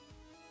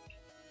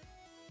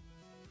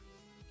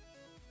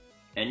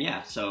 And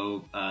yeah,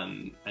 so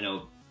I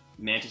know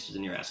Mantis was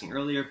in here asking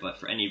earlier, but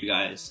for any of you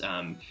guys,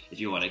 if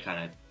you want to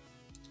kind of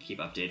keep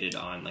updated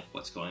on like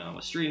what's going on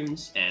with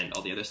streams and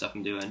all the other stuff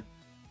I'm doing,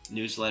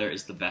 newsletter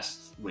is the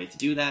best way to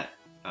do that.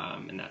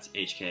 And that's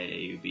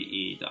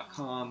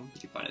hkaube.com.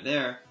 You can find it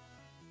there.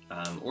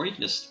 Or you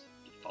can just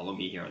follow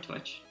me here on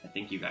Twitch. I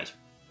think you guys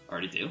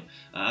already do,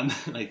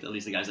 like at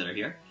least the guys that are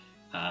here.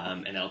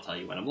 And that'll tell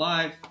you when I'm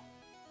live.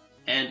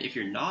 And if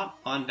you're not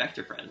on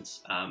Vector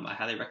Friends, I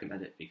highly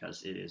recommend it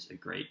because it is a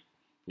great,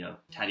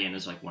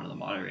 Tatiana's like one of the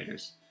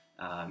moderators.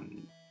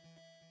 And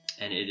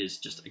it is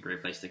just a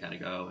great place to kind of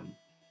go and,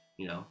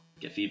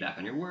 get feedback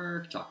on your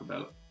work, talk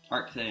about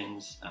art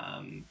things.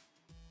 I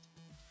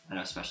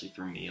know especially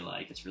for me,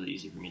 like it's really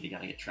easy for me to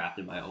kind of get trapped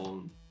in my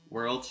own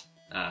world,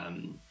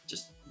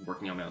 just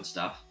working on my own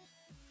stuff.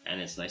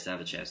 And it's nice to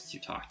have a chance to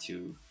talk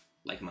to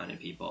like-minded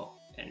people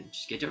and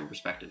just get different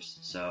perspectives.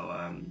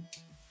 So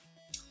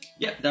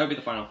yeah, that would be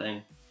the final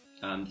thing.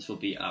 This will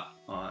be up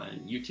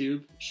on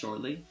YouTube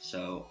shortly,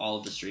 so all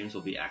of the streams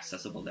will be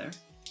accessible there.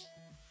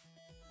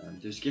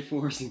 There's gift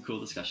wars and cool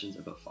discussions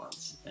about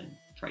fonts and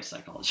price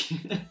psychology.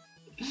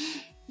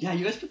 Yeah,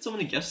 you guys put so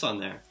many gifts on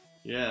there.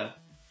 Yeah.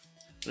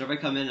 Whenever I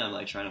come in, I'm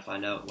like trying to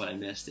find out what I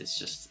missed. It's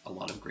just a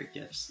lot of great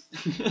gifts.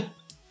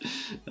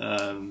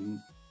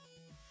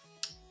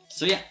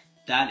 So yeah,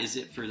 that is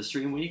it for the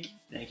stream week.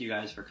 Thank you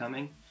guys for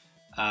coming.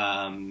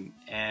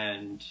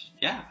 And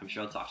yeah, I'm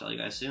sure I'll talk to all you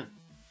guys soon.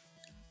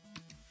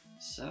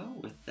 So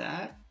with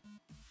that,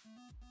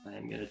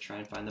 I'm going to try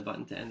and find the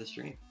button to end the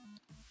stream.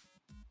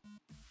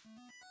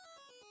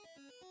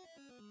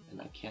 And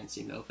I can't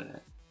seem to open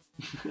it.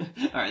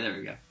 Alright, there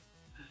we go.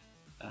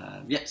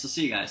 Yeah, so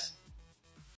see you guys.